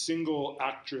a single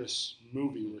actress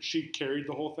movie where she carried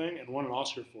the whole thing and won an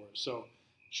Oscar for it. So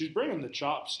she's bringing the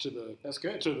chops to the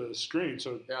screen.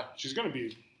 So yeah, she's going to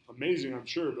be amazing, I'm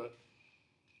sure. But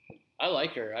I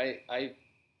like her.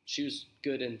 She was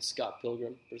good in Scott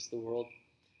Pilgrim vs. the World.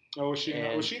 Oh, was she?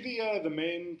 Was she the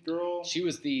main girl? She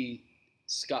was the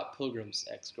Scott Pilgrim's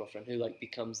ex-girlfriend who like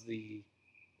becomes the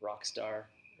rock star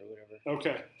or whatever.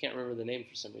 Okay. Can't remember the name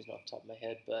for some reason off the top of my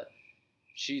head, but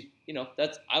she's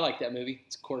I like that movie.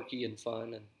 It's quirky and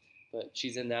fun, but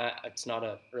she's in that. It's not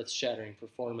a earth-shattering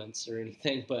performance or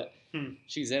anything, but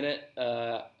she's in it.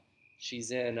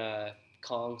 She's in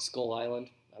Kong Skull Island.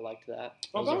 I liked that.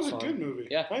 Oh, that was a good movie.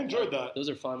 Yeah, I enjoyed that. Those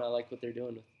are fun. I like what they're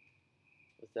doing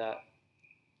with that.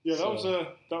 Yeah, that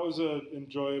was a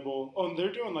enjoyable. Oh, and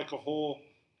they're doing like a whole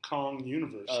Kong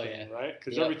universe thing, right?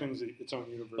 Because everything's its own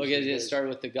universe. Well, it started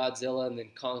with the Godzilla and then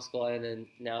Kong Skull Island, and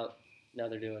now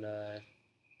they're doing the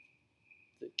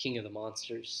King of the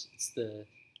Monsters. It's the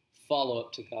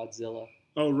follow-up to Godzilla.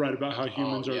 Oh, right, about how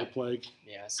humans are the plague.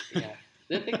 Yes, yeah.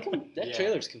 That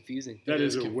trailer's confusing. That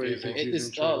is a way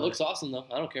confusing trailer. Oh, it looks awesome, though.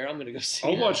 I don't care. I'm going to go see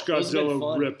it. I'll watch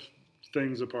Godzilla rip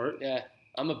things apart. Yeah,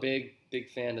 I'm a big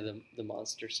fan of the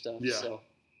monster stuff. Yeah. So,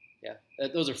 yeah,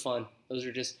 those are fun. Those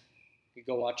are just, you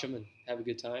go watch them and have a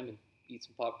good time and eat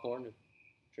some popcorn and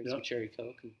drink some cherry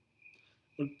Coke.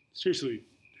 Well, seriously,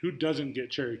 who doesn't get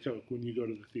cherry Coke when you go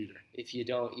to the theater? If you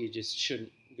don't, you just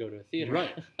shouldn't go to a theater.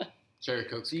 Right. Cherry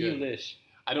Coke's good. Delish.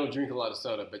 I don't drink a lot of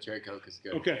soda, but cherry Coke is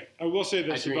good. Okay, I will say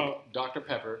this about Dr.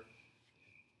 Pepper,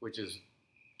 which is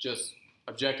just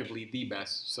objectively the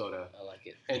best soda. I like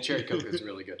it. And cherry Coke is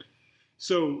really good.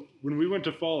 So when we went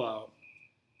to Fallout,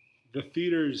 the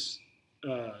theater's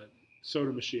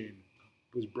soda machine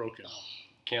was broken.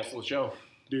 Cancel the show.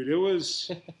 Dude, it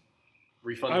was...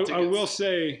 Refund the tickets. I will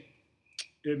say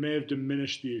it may have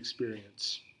diminished the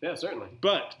experience. Yeah, certainly.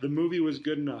 But the movie was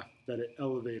good enough that it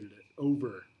elevated it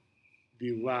over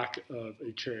the lack of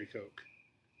a cherry Coke.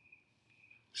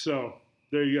 So,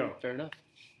 there you go. Fair enough.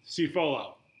 See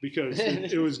Fallout. Because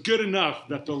it was good enough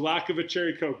that the lack of a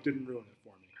cherry Coke didn't ruin it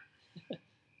for me.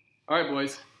 All right,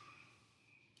 boys.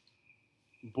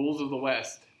 Bulls of the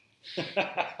West.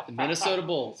 The Minnesota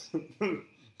Bulls.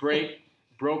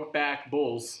 Broke back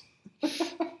Bulls.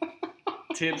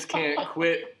 Tibbs can't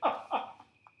quit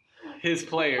his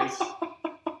players.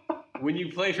 When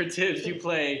you play for Tibbs, you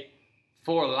play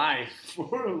for life.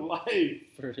 For life.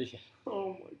 Yeah.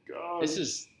 Oh my This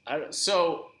is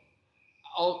so.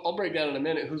 I'll break down in a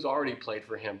minute who's already played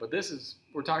for him, but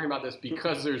we're talking about this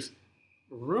because there's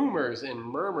rumors and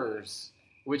murmurs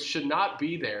which should not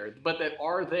be there, but that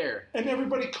are there. And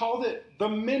everybody called it the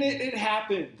minute it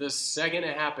happened. The second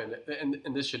it happened,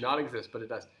 and this should not exist, but it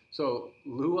does. So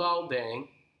Luol Deng,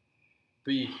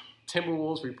 the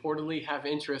Timberwolves reportedly have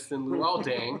interest in Luol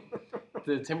Deng.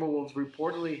 The Timberwolves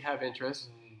reportedly have interest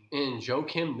in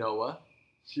Joakim Noah.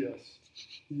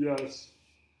 Yes.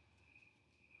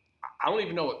 I don't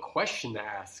even know what question to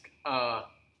ask. Well,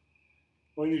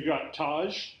 you've got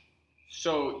Taj.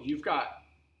 So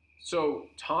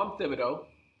Tom Thibodeau,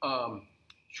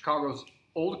 Chicago's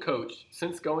old coach,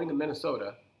 since going to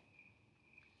Minnesota,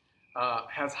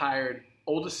 has hired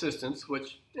old assistants,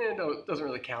 which no, doesn't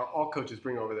really count. All coaches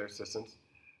bring over their assistants.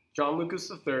 John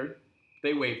Lucas III,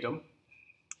 they waived him.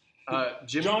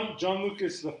 John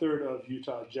Lucas III of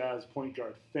Utah Jazz point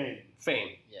guard fame.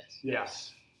 Yes. Yeah.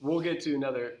 We'll get to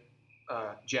another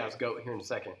Jazz GOAT here in a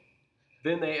second.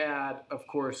 Then they add, of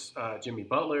course, Jimmy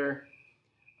Butler.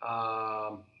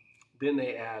 Then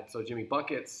they add Jimmy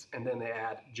Buckets, and then they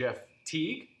add Jeff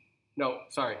Teague.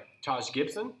 Taj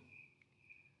Gibson.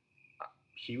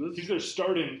 He's their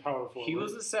starting power forward. He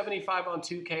was a 75 on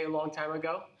 2K a long time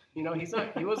ago. He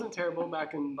wasn't terrible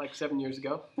back in like 7 years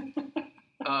ago.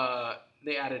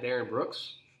 They added Aaron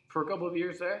Brooks for a couple of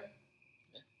years there.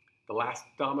 The last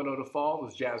domino to fall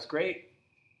was Jazz great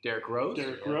Derrick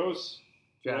Rose.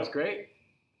 Jazz great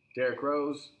Derrick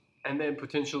Rose, and then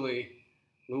potentially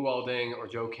Luol Deng or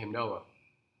Joakim Noah.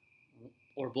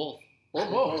 Or both.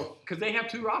 Because they have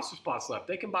 2 roster spots left.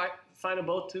 They can sign them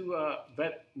both to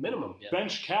vet minimum. Yeah.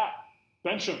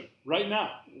 Bench them right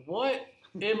now. What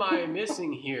am I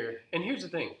missing here? And here's the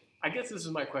thing. I guess this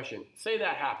is my question. Say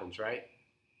that happens, right?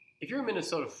 If you're a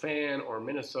Minnesota fan or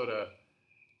Minnesota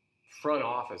front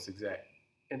office exec,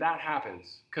 and that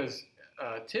happens, because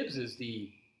Tibbs is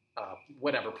the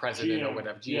president or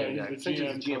whatever, GM. He's the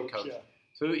GM coach. Yeah.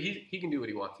 So he can do what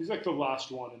he wants. He's like the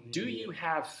last one. Do you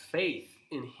have faith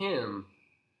in him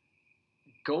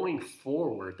going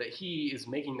forward that he is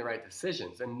making the right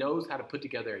decisions and knows how to put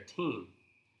together a team?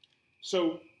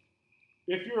 So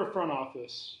if you're a front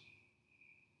office,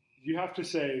 you have to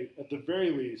say, at the very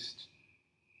least,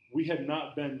 we had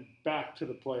not been back to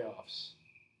the playoffs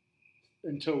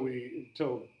until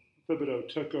Thibodeau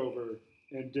took over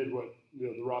and did what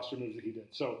the roster moves that he did.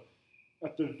 So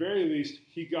at the very least,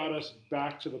 he got us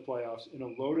back to the playoffs in a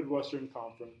loaded Western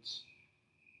Conference.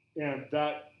 And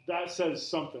that says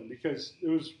something, because it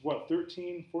was,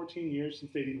 13, 14 years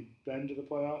since they'd even been to the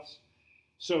playoffs.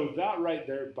 So that right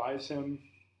there buys him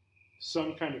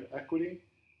some kind of equity.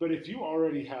 But if you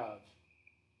already have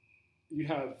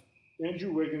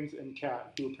Andrew Wiggins and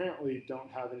Cat, who apparently don't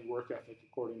have any work ethic,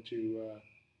 according to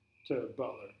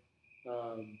Butler.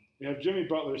 You have Jimmy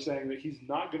Butler saying that he's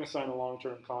not going to sign a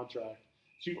long-term contract.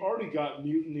 So you've already got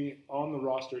mutiny on the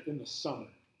roster in the summer.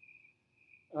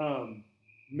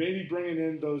 Maybe bringing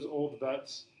in those old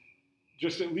vets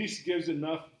just at least gives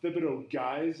enough Thibodeau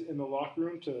guys in the locker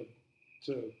room to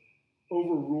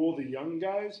overrule the young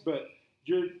guys. But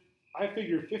I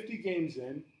figure 50 games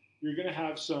in, you're going to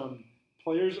have some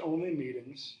players-only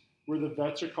meetings where the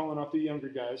vets are calling out the younger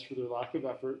guys for their lack of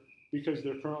effort because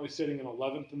they're currently sitting in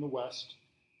 11th in the West,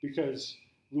 because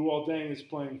Luol Deng is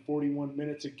playing 41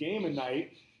 minutes a game a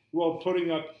night while putting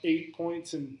up 8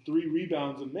 points and 3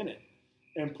 rebounds a minute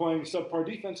and playing subpar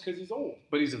defense because he's old.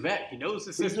 But he's a vet. He knows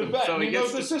the system. He's a vet. So he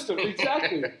knows the system.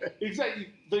 Exactly.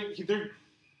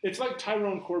 It's like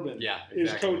Tyrone Corbin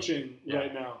is coaching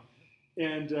right now.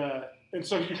 And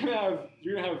so you're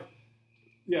gonna have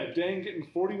Deng getting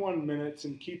 41 minutes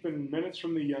and keeping minutes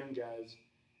from the young guys.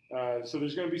 So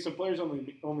there's going to be some players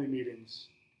only meetings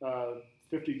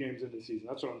 50 games into the season.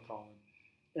 That's what I'm calling.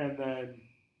 And then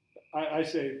I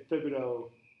say Thibodeau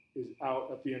is out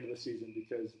at the end of the season,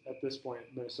 because at this point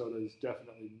Minnesota is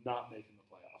definitely not making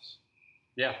the playoffs.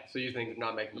 Yeah. So you think they're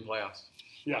not making the playoffs?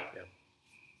 Yeah.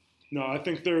 No, I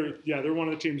think they're one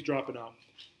of the teams dropping out.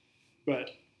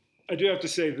 But I do have to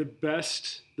say the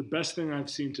best thing I've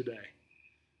seen today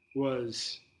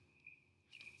was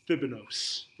Thibodeau.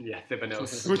 Yeah,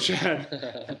 Thibodeau. Which had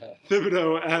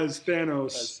Thibodeau as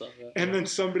Thanos. And then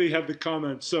somebody had the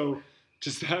comment, so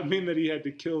does that mean that he had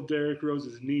to kill Derrick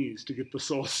Rose's knees to get the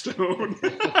Soul Stone?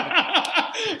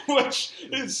 Which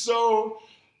is so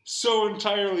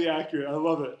entirely accurate. I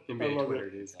love it. Twitter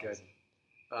is good.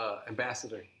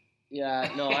 Ambassador.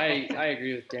 Yeah, no, I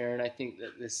agree with Darren. I think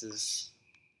that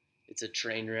it's a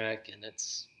train wreck, and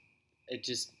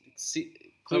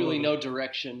clearly no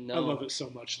direction. No. I love it so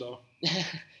much, though.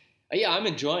 Yeah, I'm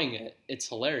enjoying it. It's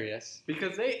hilarious.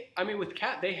 Because with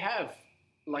Cat, they have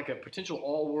like a potential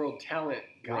all-world talent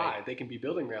guy Right. they can be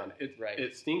building around.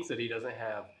 It stinks that he doesn't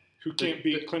have. Who can't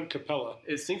beat Clint Capella?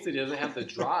 It stinks that he doesn't have the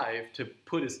drive to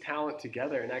put his talent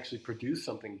together and actually produce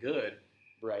something good.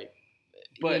 Right.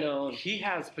 But he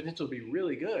has potential to be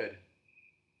really good.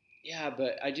 Yeah,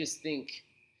 but I just think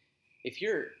if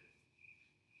you're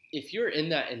in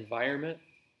that environment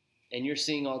and you're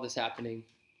seeing all this happening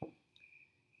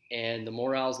and the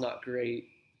morale's not great,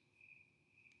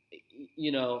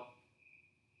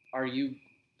 are you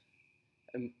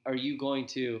going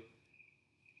to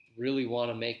really want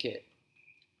to make it?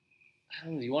 I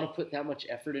don't know. Do you want to put that much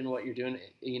effort in what you're doing?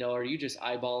 Are you just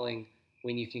eyeballing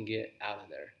when you can get out of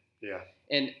there? Yeah.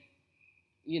 And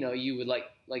you would like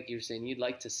you're saying, you'd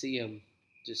like to see him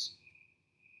just,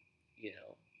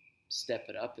 step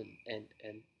it up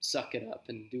and suck it up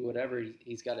and do whatever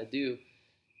he's got to do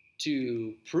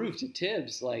to prove to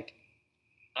Tibbs, like,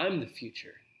 I'm the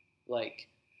future. Like,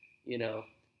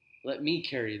 let me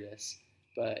carry this.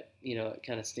 But, it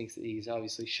kind of stinks that he's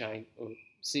obviously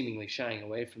seemingly shying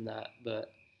away from that.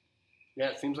 But yeah,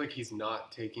 it seems like he's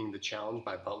not taking the challenge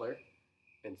by Butler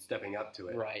and stepping up to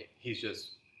it. Right. He's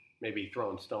just maybe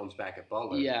throwing stones back at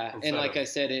Butler. Yeah, and like I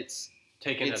said, it's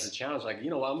taken as a challenge. Like, I'm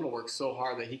going to work so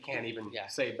hard that he can't even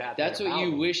say bad things. That's what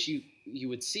you him. wish you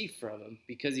would see from him,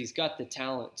 because he's got the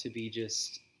talent to be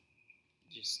just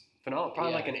phenomenal.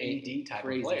 Probably like an AD type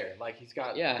of player. Like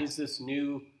he's this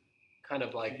new kind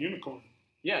of like unicorn.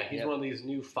 Yeah, he's one of these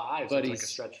new fives. But like a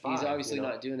stretch five. He's obviously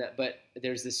not doing that. But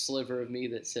there's this sliver of me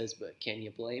that says, but can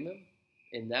you blame him?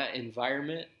 In that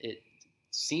environment, it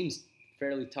seems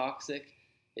fairly toxic.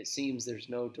 It seems there's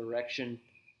no direction.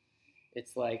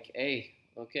 It's like, hey,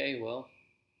 okay, well.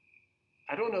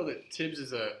 I don't know that Tibbs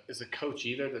is a coach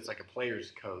either. That's like a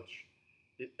player's coach.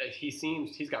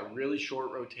 He's got really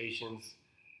short rotations.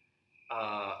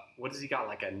 What does he got?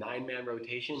 Like a 9-man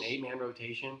rotation, 8-man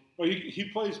rotation? Well, he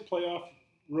plays playoff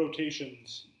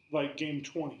rotations like game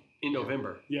 20 in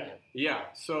November. Yeah.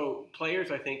 So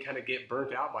players, I think, kind of get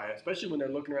burnt out by it, especially when they're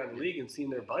looking around the league and seeing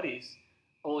their buddies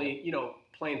only,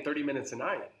 playing 30 minutes a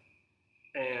night,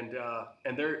 and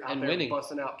they're out there winning.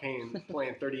 busting out,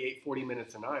 playing 38, 40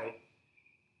 minutes a night,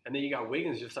 and then you got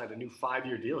Wiggins just signed a new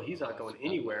 5-year deal. He's not going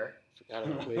anywhere. Forgot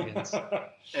about Wiggins.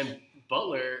 And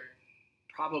Butler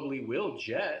probably will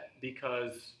jet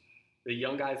because the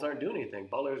young guys aren't doing anything.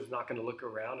 Butler's not going to look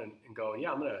around and go,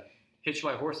 I'm going to hitch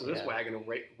my horse to this wagon and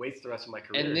waste the rest of my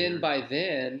career. And then by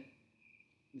then,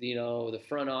 the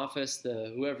front office,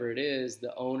 whoever it is,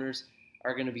 the owners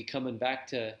are going to be coming back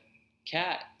to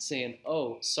Cat saying,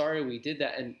 "Oh, sorry, we did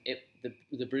that," and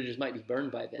the bridges might be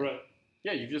burned by then. Right.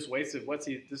 Yeah, you've just wasted.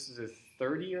 This is his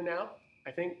 3rd year now,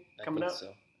 I think, coming up.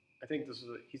 So. I think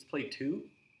he's played 2.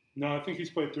 No, I think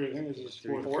he's played 3. I think this is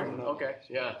his 4th. Okay,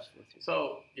 yeah.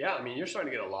 So, you're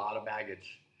starting to get a lot of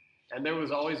baggage. And there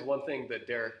was always one thing that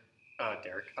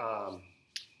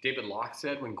David Locke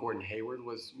said when Gordon Hayward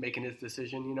was making his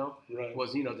decision, right.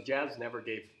 was,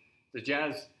 the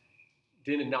Jazz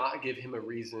did not give him a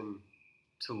reason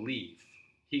to leave.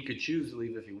 He could choose to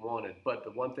leave if he wanted, but the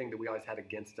one thing that we always had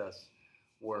against us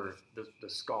were the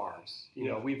scars.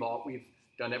 We've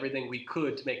done everything we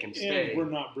could to make him stay. And we're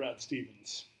not Brad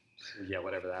Stevens. Yeah,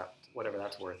 whatever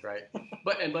that's worth, right?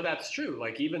 But that's true.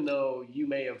 Like, even though you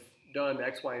may have done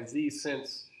X, Y, and Z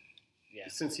since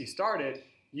he started,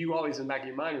 you always in the back of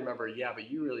your mind remember, but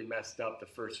you really messed up the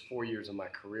first 4 years of my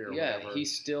career. Or whatever. He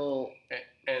still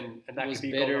and that was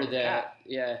could be bitter going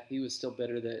on he was still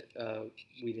bitter that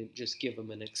we didn't just give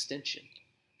him an extension.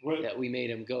 What, that we made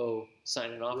him go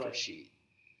sign an offer sheet.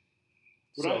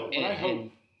 What I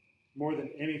hope more than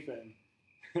anything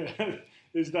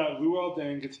is that Luol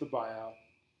Deng gets the buyout,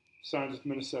 signs with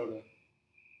Minnesota.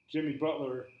 Jimmy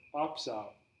Butler opts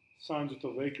out, signs with the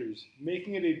Lakers,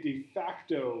 making it a de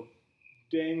facto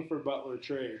Deng for Butler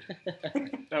trade.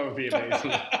 That would be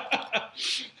amazing.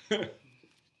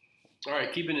 All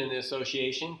right, keeping it in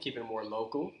association, keeping it more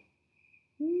local.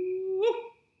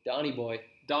 Donnie boy.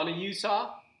 Donnie,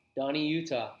 Utah. I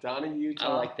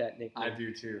like that nickname. I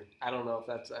do too. I don't know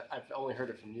if I've only heard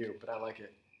it from you, but I like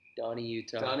it. Donnie,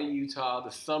 Utah.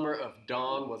 The summer of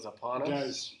Dawn was upon us.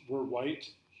 Guys, we're white.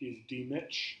 He's D.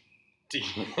 Mitch.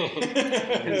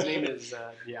 His name is,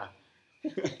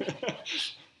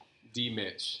 D.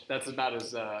 Mitch. That's about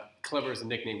as clever as a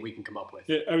nickname we can come up with.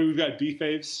 Yeah, I mean, we've got D.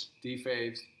 Faves.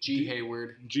 G.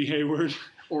 Hayward. G. Hayward.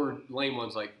 Or lame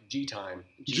ones like G-Time.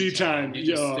 G-Time. You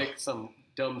just stick some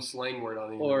dumb slang word on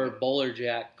the end. Or Bowler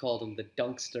Jack called him the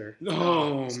Dunkster.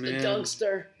 Oh, it's man. The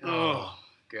Dunkster. Oh,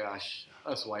 gosh.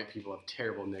 Us white people have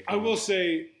terrible nicknames. I will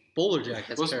say, Bowler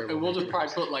jacket. That's terrible. And we'll just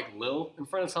probably put like Lil in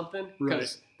front of something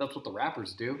because Right. that's what the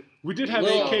rappers do. We did have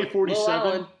Lil-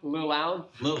 AK-47. Lil Allen,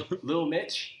 Lil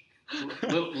Mitch,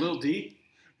 Lil D.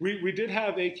 We did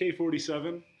have AK-47,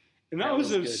 and that That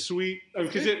was a was good. sweet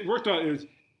because it worked out. It was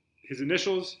his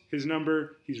initials, his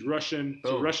number. He's Russian. It's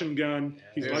a Boom. Russian gun.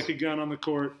 He's Yes. like a gun on the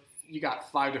court. You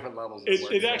got 5 different levels. Of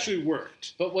It actually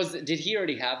worked. But did he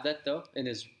already have that though in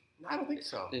his I don't think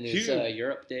so.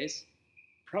 Europe days?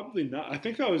 Probably not. I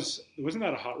think that wasn't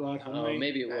that a hot rod? Oh,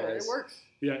 maybe it was. It works.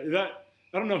 Yeah,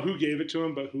 I don't know who gave it to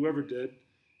him, but whoever did.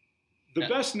 The Yeah.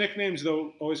 best nicknames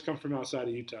though always come from outside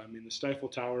of Utah. I mean, the Stifle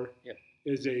Tower Yep.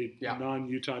 is a Yeah.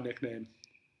 non-Utah nickname.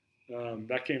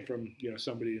 That came from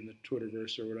somebody in the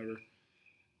Twitterverse or whatever.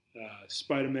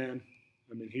 Spider-Man.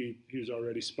 I mean, he was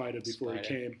already Spider before Spider.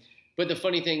 he came. But the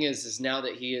funny thing is now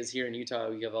that he is here in Utah,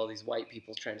 we have all these white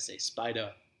people trying to say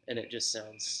Spider, and it just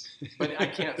sounds. But I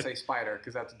can't say spider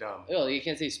because that's dumb. Well, you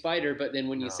can't say Spider, but then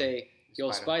when you No. say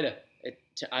Yo Spider. Spider,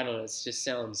 I don't know. It just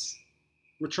sounds.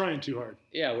 We're trying too hard.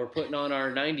 Yeah, we're putting on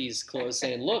our '90s clothes,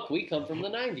 saying, "Look, we come from the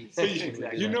 '90s."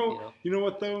 Exactly. You know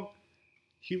what though?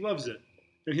 He loves it,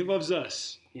 and he loves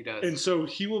us, He does. and so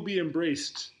he will be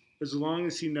embraced as long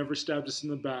as he never stabs us in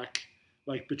the back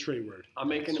like betray word. I'm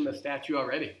making him a statue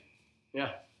already.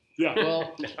 Yeah. Yeah.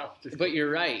 Well, No, just but you're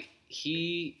right.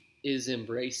 He is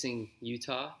embracing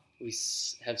Utah. We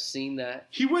have seen that.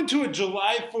 He went to a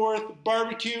July 4th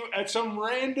barbecue at some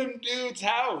random dude's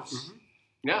house. Mhm.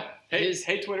 Yeah. Hey, His-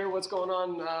 hey, Twitter, what's going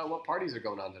on? What parties are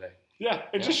going on today? Yeah, it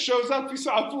Yeah. just shows up. He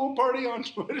saw a pool party on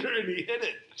Twitter and he hit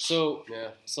it. So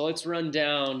Yeah. let's run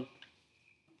down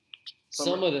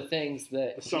some of the things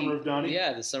that The Summer of Donnie?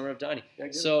 Yeah, the Summer of Donnie. Yeah,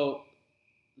 good. So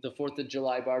the 4th of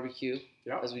July barbecue,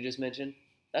 Yeah. as we just mentioned,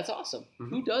 that's awesome. Mhm.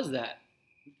 Who does that?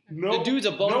 No, The dude's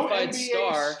a bona fide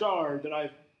NBA star. that I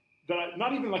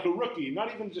not even like a rookie,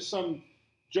 not even just some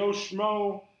Joe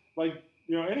Schmo, like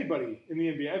anybody in the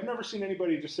NBA. I've never seen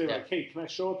anybody just say Yeah. like, "Hey, can I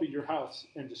show up at your house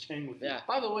and just hang with you?" Yeah.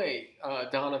 By the way,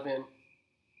 Donovan,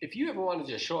 if you ever wanted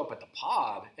to show up at the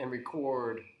pod and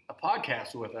record a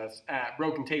podcast with us at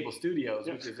Broken Table Studios,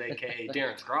 which is AKA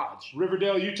Darren's Garage,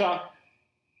 Riverdale, Utah.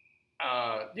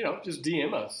 just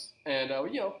DM us, and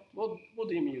we'll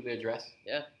DM you the address.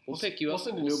 Yeah, we'll pick you We'll up.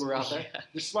 send an Uber out there.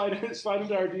 Just slide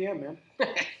into our DM, man.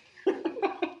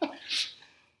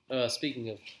 Speaking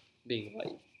of being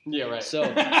white, Yeah, right. so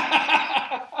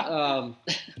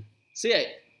so yeah,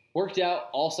 worked out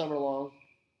all summer long,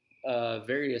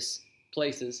 various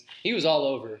places. He was all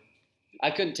over.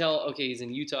 I couldn't tell. Okay, he's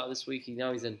in Utah this week.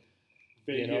 Now he's in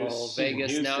Vegas,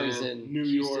 Vegas. Now he's Houston, in New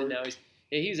Houston. York. Now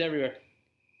he's everywhere.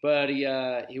 But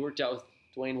he worked out with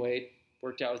Dwayne Wade.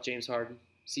 Worked out with James Harden,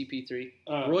 CP3.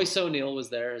 Royce O'Neal was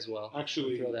there as well.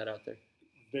 Actually, Throw that out there.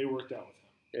 they worked out with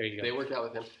There you go. They worked out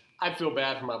with him. I feel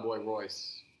bad for my boy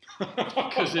Royce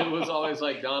because it was always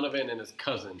like Donovan and his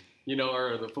cousin,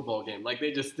 or the football game. Like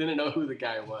they just didn't know who the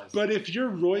guy was. But if you're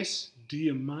Royce, do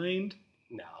you mind?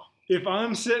 no. If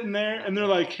I'm sitting there and they're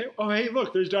like, hey,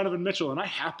 look, there's Donovan Mitchell, and I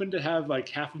happen to have like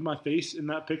half of my face in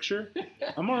that picture,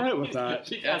 I'm all right with that.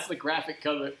 That's the graphic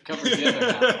covers the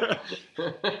other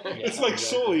half. It's like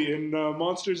Sully in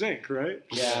Monsters, Inc., right?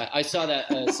 Yeah, I saw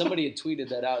that. Somebody had tweeted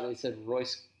that out. They said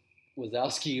Royce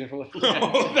Wazowski or whatever.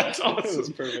 Oh, that's It was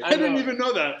awesome. perfect. I didn't even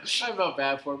know that. I felt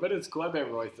bad for him, but it's cool. I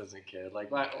bet Royce doesn't care. Like,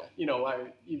 why?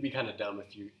 You'd be kind of dumb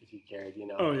if you cared.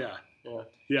 Oh, yeah. Yeah.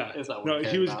 Yeah. It's not what No, he he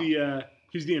cared was about.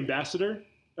 he was the ambassador,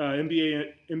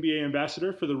 NBA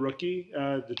ambassador for the rookie,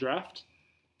 the draft.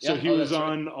 So Yeah, he oh, was that's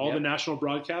right. on all Yeah. the national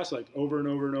broadcasts, like over and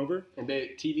over and over. And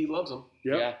TV loves him.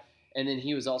 Yep. Yeah, and then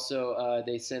he was also.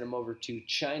 They sent him over to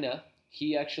China.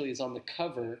 He actually is on the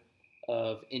cover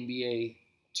of NBA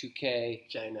 2K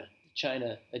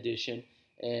China edition,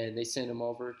 and they sent him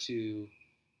over to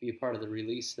be a part of the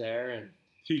release there. And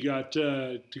He got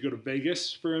to go to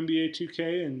Vegas for NBA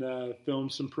 2K and film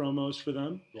some promos for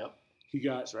them. Yep. He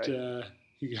got That's right.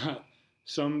 he got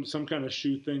some kind of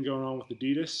shoe thing going on with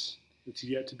Adidas that's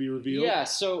yet to be revealed. yeah,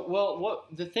 so what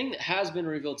the thing that has been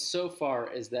revealed so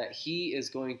far is that he is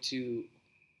going to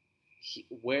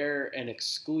wear an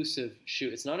exclusive shoe.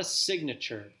 It's not a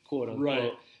signature, quote unquote,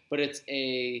 Right. but it's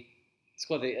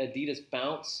called the Adidas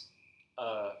Bounce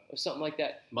or something like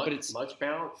that. But it's much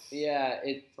bounce. yeah,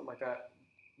 Something like that.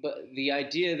 But the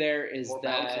idea there is More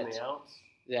bounce in that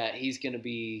the ounce. he's going to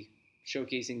be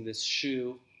showcasing this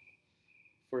shoe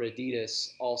for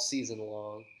Adidas all season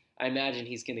long. I imagine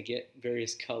he's going to get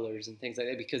various colors and things like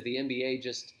that because the NBA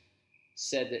just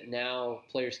said that now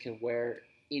players can wear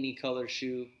any color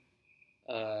shoe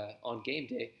on game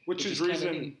day. Which is kinda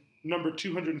reason neat. number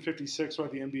 256 why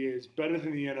the NBA is better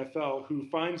than the NFL, who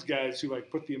finds guys who like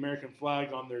put the American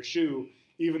flag on their shoe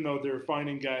even though they're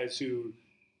finding guys who,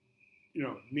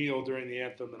 kneel during the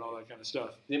anthem and all that kind of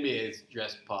stuff. The NBA's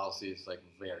dress policy is like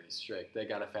very strict. They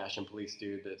got a fashion police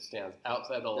dude that stands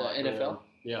outside the locker room. NFL?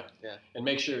 Yeah. And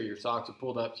make sure your socks are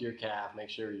pulled up to your calf. Make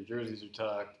sure your jerseys are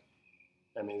tucked.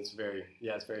 I mean, it's very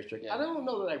strict. Yeah. I don't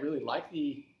know that I really like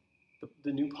the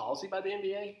new policy by the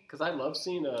NBA because I love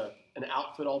seeing an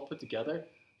outfit all put together.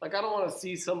 Like, I don't want to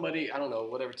see somebody, I don't know,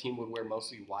 whatever team would wear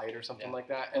mostly white or something like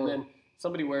that, and then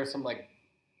somebody wears some, like,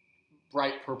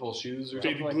 bright purple shoes or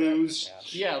something like blues.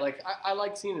 that. Yeah, like, I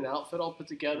like seeing an outfit all put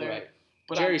together. Right.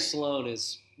 But Jerry Sloan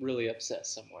is really upset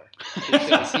somewhere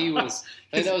because he was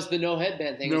 – and that was the no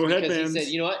headband thing. No because headbands. He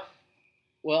said, you know what?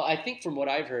 Well, I think from what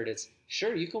I've heard, it's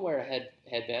sure you can wear a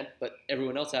headband, but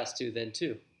everyone else has to then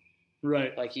too.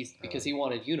 Right. Like because he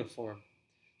wanted uniform.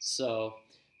 So,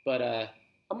 but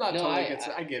I'm not totally against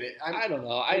it. I get it. I don't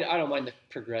know. I don't mind the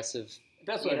progressive.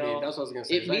 That's what I mean. That's what I was going to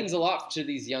say. It means a lot to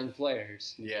these young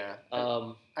players. Yeah.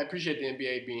 I appreciate the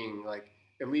NBA being like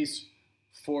at least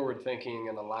forward thinking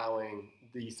and allowing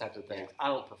these types of things. I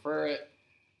don't prefer it.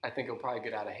 I think it'll probably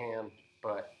get out of hand,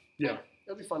 but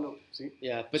it'll be fun to see.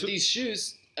 Yeah, but these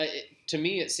shoes, to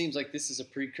me, it seems like this is a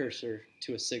precursor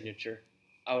to a signature.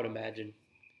 I would imagine.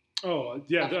 Oh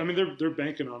yeah, I mean they're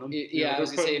banking on him. I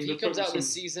was gonna say if he comes out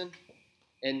this season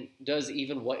and does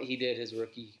even what he did his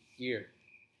rookie year,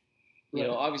 you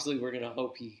know, obviously we're gonna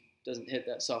hope he doesn't hit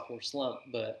that sophomore slump.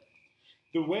 But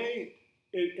the way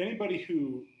anybody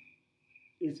who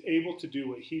is able to do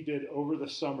what he did over the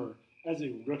summer as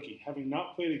a rookie, having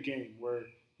not played a game, where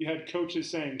you had coaches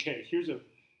saying, "Okay, here's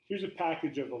a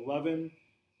package of 11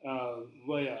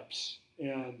 layups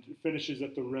and finishes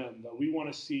at the rim that we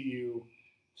want to see you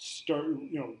start,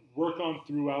 work on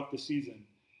throughout the season."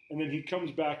 And then he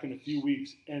comes back in a few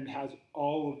weeks and has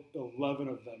all of 11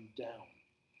 of them down.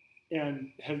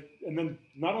 And then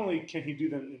not only can he do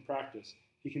them in practice,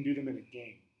 he can do them in a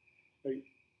game. Like,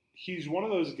 he's one of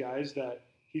those guys that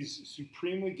he's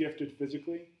supremely gifted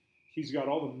physically. He's got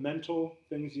all the mental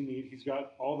things you need. He's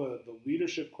got all the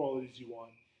leadership qualities you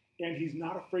want. And he's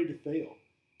not afraid to fail.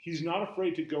 He's not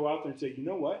afraid to go out there and say, you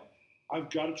know what? I've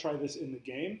got to try this in the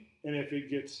game. And if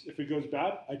it goes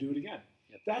bad, I do it again.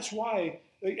 Yep. That's why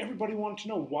everybody wanted to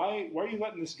know, why are you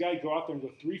letting this guy go out there and go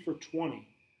 3 for 20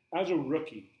 as a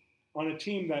rookie on a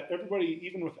team that everybody,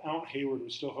 even without Hayward,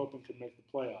 was still hoping could make the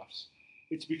playoffs?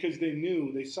 It's because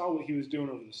they saw what he was doing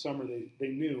over the summer. They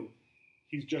knew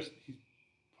he's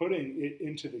putting it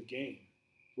into the game.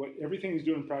 Everything he's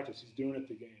doing in practice, he's doing it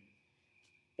the game.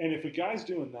 And if a guy's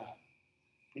doing that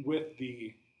with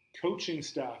the coaching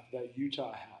staff that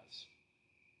Utah has,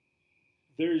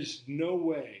 there's no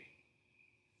way,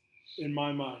 in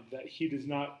my mind, that he does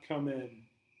not come in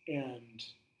and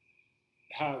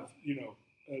have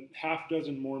a half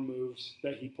dozen more moves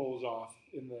that he pulls off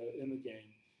in the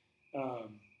game.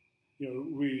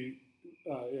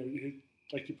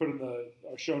 Like you put in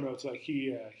our show notes, like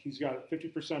he's got a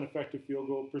 50% effective field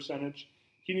goal percentage.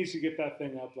 He needs to get that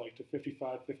thing up like to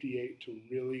 55, 58 to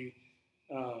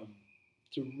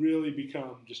really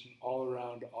become just an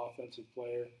all-around offensive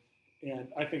player. And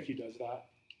I think he does that.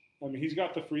 I mean, he's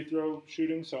got the free throw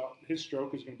shooting, so his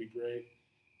stroke is going to be great.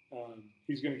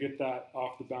 He's going to get that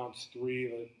off the bounce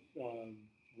three that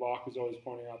Locke is always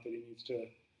pointing out that he needs to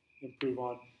improve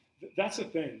on. That's the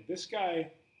thing. This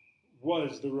guy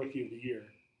was the rookie of the year,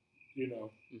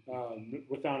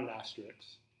 without an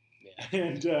asterisk.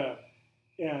 Yeah.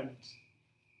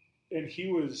 And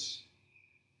he was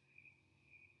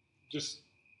just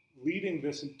leading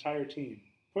this entire team,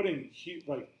 putting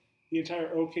the entire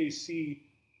OKC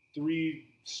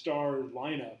 3-star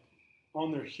lineup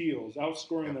on their heels,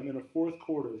 outscoring them in a fourth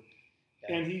quarter.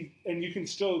 Yeah. And you can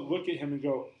still look at him and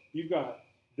go, you've got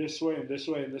this way and this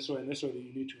way and this way and this way that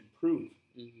you need to improve.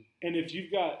 Mm-hmm. And if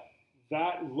you've got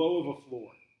that low of a floor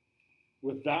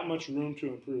with that much room to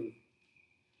improve,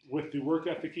 with the work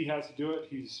ethic he has to do it,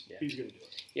 he's going to do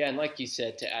it. Yeah, and like you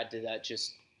said, to add to that,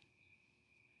 just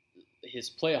his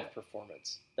playoff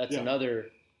performance. That's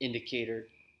another indicator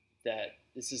that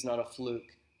this is not a fluke.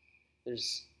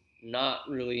 There's not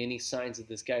really any signs of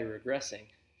this guy regressing.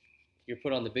 You're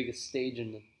put on the biggest stage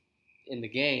in the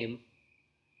game,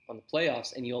 on the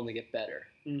playoffs, and you only get better.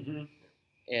 Mm-hmm.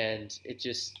 And it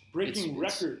just breaking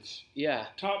records. Yeah,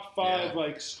 top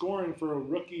 5 scoring for a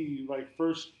rookie,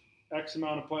 first X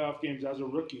amount of playoff games as a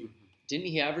rookie. Didn't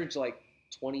he average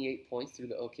 28 points through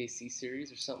the OKC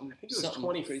series or something? I think it was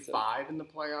 25 in the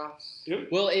playoffs.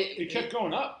 It kept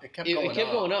going up. It kept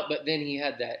going up, but then he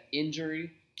had that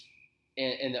injury,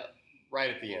 and right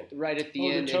at the end.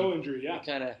 The toe injury, yeah. It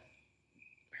kind of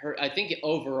hurt. I think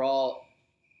overall,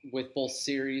 with both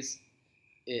series,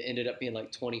 it ended up being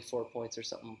like 24 points or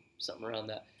something around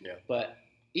that. Yeah. But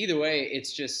either way,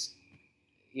 it's just,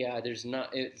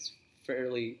 it's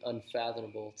fairly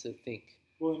unfathomable to think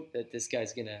that this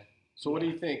guy's going to. So what do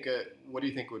you think? What do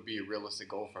you think would be a realistic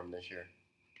goal for him this year?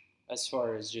 As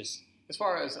far as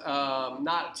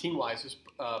not team wise, just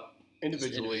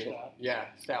individually.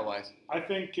 Stat wise. I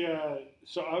think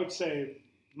so. I would say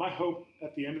my hope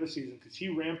at the end of the season, because he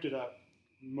ramped it up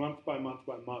month by month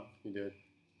by month. He did.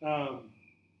 I'm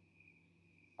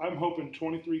hoping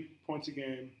 23 points a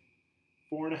game,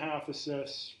 4.5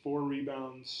 assists, 4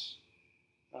 rebounds,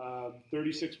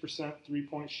 36%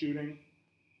 3-point shooting,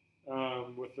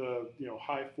 with a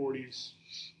high 40s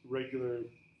regular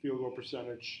field goal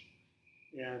percentage,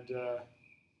 and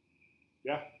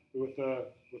with a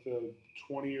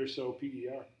 20 or so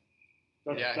PER.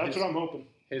 That's what I'm hoping.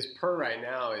 His per right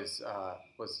now is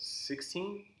was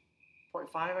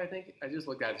 16.5, I think. I just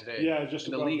looked at it today. Yeah, just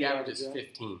and above the league the average is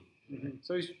 15. Mm-hmm.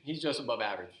 So he's just above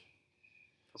average.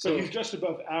 So he's just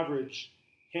above average,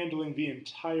 handling the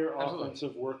entire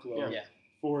offensive workload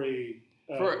for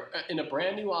in a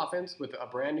brand new offense with a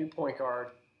brand new point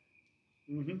guard.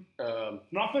 Mm-hmm. An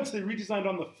offense they redesigned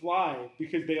on the fly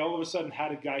because they all of a sudden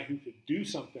had a guy who could do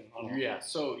something on offense. Yeah,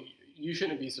 so you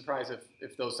shouldn't be surprised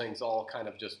if those things all kind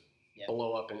of just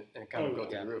blow up and kind of go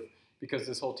through the roof, because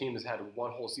this whole team has had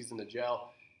one whole season to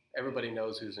gel. Everybody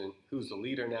knows who's the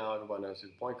leader now. Everyone knows who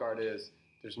the point guard is.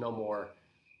 There's no more,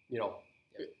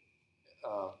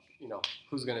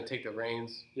 who's going to take the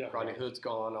reins. Yeah, Rodney Hood's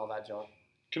gone, all that junk.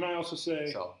 Can I also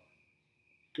say,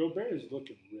 Gobert is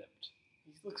looking ripped.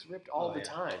 He looks ripped all the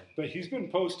time. But he's been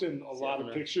posting a lot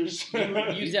of pictures.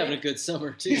 He's having a good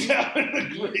summer, too. He's having a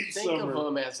great summer. Think of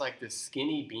him as like this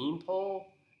skinny beanpole,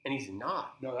 and he's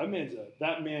not. No, that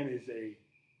man is a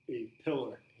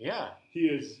pillar. Yeah. He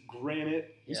is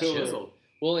granite. He's chiseled.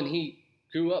 Well, and he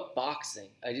grew up boxing.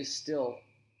 I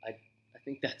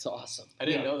think that's awesome. I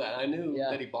didn't know that. I knew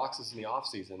that he boxes in the off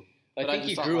season. I think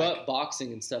he grew up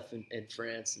boxing and stuff in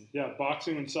France.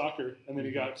 Boxing and soccer, and then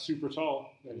he got super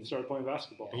tall and he started playing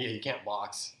basketball. Yeah, you can't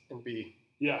box and be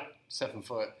 7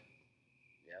 foot.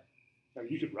 Yeah. I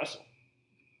mean, you could wrestle.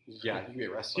 Yeah, you could be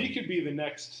a wrestler. He could be the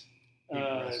next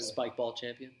spike ball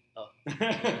champion. Oh.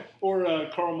 Or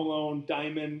Karl Malone,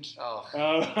 Diamond,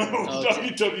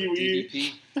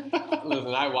 WWE.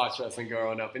 Listen, I watched wrestling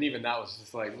growing up, and even that was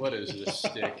just like, what is this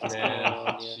stick, man?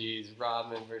 Jeez,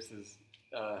 Rodman versus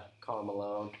Karl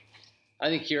Malone. I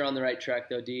think you're on the right track,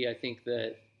 though, D. I think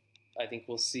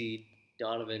we'll see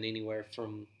Donovan anywhere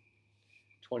from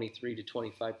 23 to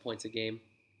 25 points a game.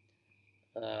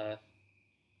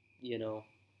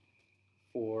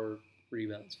 4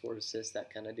 rebounds, 4 assists,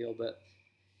 that kind of deal. But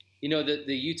the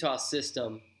Utah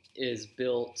system is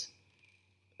built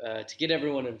to get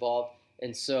everyone involved,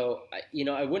 and so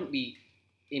I wouldn't be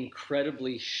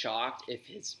incredibly shocked if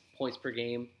his points per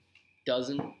game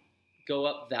doesn't go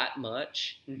up that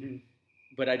much. Mm-hmm.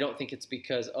 But I don't think it's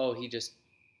because he just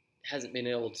hasn't been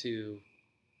able to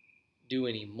do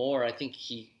any more. I think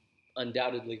he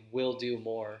undoubtedly will do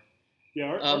more.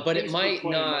 Yeah, but it might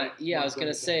not. I was going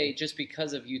to say, just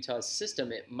because of Utah's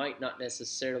system, it might not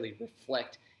necessarily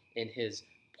reflect in his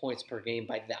points per game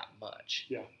by that much.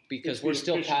 Yeah. Because we're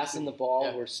still passing the ball.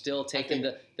 Yeah. We're still taking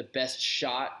the best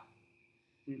shot.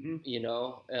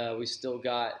 Mm-hmm. We still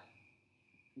got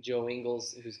Joe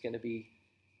Ingles, who's going to be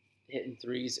hitting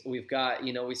threes. We've got,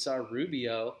 we saw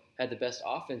Rubio had the best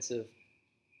offensive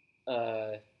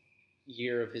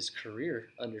year of his career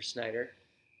under Snyder.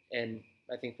 And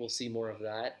I think we'll see more of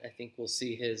that. I think we'll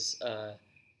see his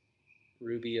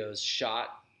Rubio's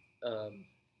shot.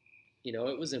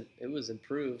 It was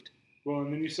improved. Well,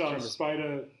 and then you saw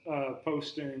Spida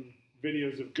posting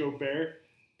videos of Gobert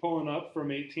pulling up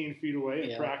from 18 feet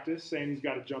away in practice, saying he's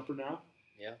got a jumper now.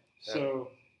 Yeah. So,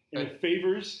 and if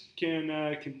Favors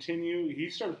can continue, he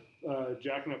started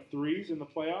jacking up threes in the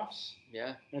playoffs.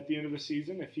 Yeah. At the end of the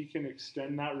season, if he can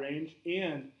extend that range,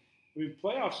 and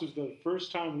playoffs was the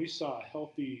first time we saw a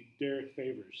healthy Derek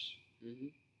Favors. Mm-hmm.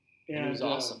 And he was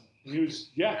awesome. He was,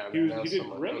 he did great.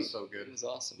 That was so good. He was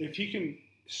awesome. If he can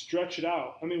stretch it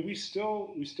out, we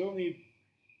still need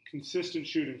consistent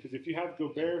shooting, because if you have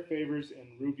Gobert, Favors, and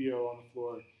Rubio on the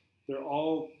floor,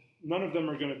 none of them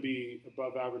are going to be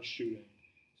above average shooting.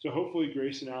 So hopefully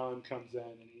Grayson Allen comes in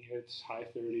and he hits high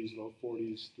 30s, low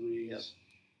 40s threes.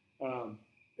 Yep.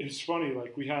 It's funny,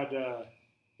 like we had I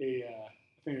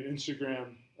think an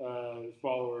Instagram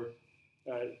follower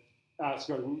ask,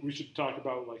 like, we should talk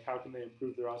about like how can they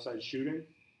improve their outside shooting.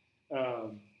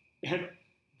 And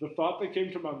the thought that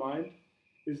came to my mind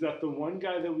is that the one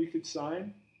guy that we could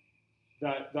sign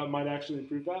that might actually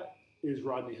improve that is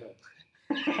Rodney Hood.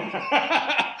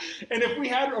 And if we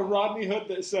had a Rodney Hood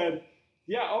that said,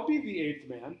 yeah, I'll be the 8th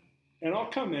man, and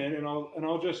I'll come in and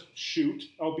I'll just shoot.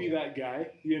 I'll be that guy,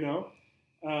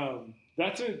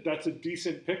 That's a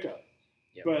decent pickup.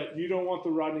 Yep. But you don't want the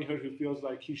Rodney Hood who feels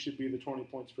like he should be the 20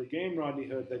 points per game Rodney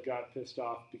Hood that got pissed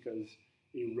off because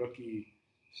a rookie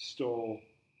stole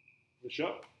the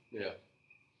show. Yeah.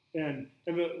 And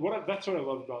that's what I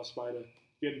love about Spida,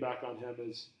 getting back on him,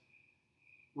 is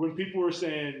when people were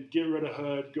saying, get rid of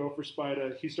Hood, go for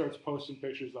Spida, he starts posting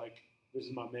pictures like, this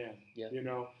is my man. Yeah.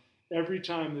 Every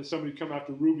time that somebody come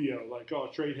after Rubio, like, oh,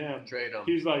 trade him.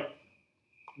 He's like,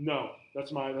 no,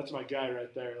 that's my guy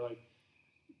right there. Like,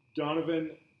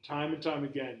 Donovan, time and time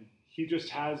again, he just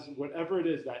has whatever it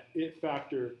is, that it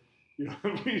factor.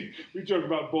 We joke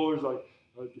about bowlers like,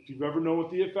 if you've ever known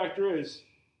what the it factor is,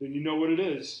 then you know what it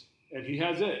is, and he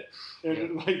has it.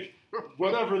 And like,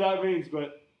 whatever that means,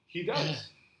 but he does.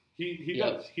 He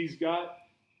does. He's got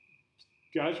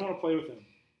guys want to play with him.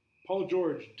 Paul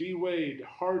George, D. Wade,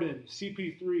 Harden,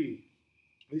 CP3.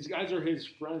 These guys are his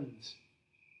friends.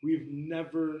 We've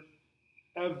never,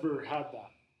 ever had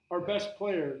that. Our best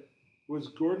player was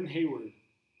Gordon Hayward,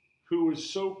 who was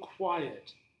so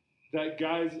quiet that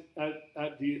guys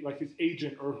at the, like, his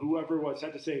agent or whoever it was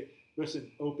had to say,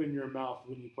 listen, open your mouth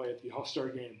when you play at the All-Star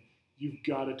game. You've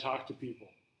got to talk to people.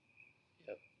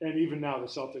 Yep. And even now the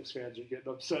Celtics fans are getting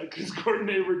upset because Gordon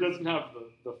Hayward doesn't have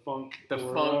the funk.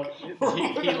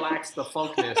 He lacks the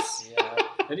funkness. Yeah.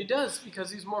 And he does,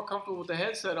 because he's more comfortable with the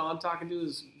headset on talking to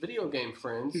his video game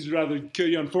friends. He'd rather kill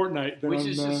you on Fortnite than Which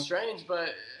is just strange, but,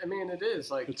 I mean, it is.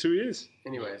 Like, that's who he is.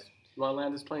 Anyways, you want to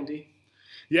land this plane, D?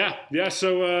 Yeah.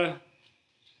 So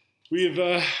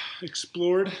we've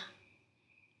explored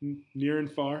near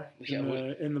and far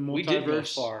in the multiverse. We did go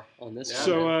far on this.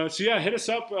 So hit us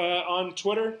up on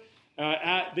Twitter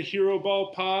at the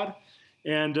Heroball Pod,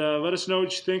 and let us know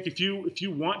what you think. If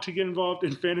you want to get involved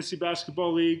in Fantasy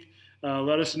Basketball League,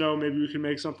 let us know. Maybe we can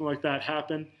make something like that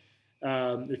happen.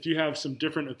 If you have some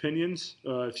different opinions,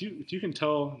 if you can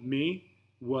tell me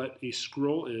what a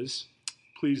scroll is,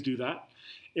 please do that.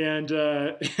 And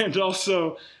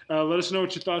also let us know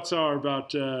what your thoughts are about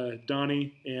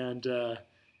Donnie and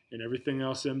everything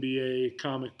else NBA,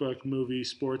 comic book, movie,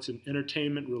 sports, and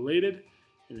entertainment related.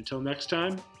 And until next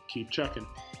time, keep chucking.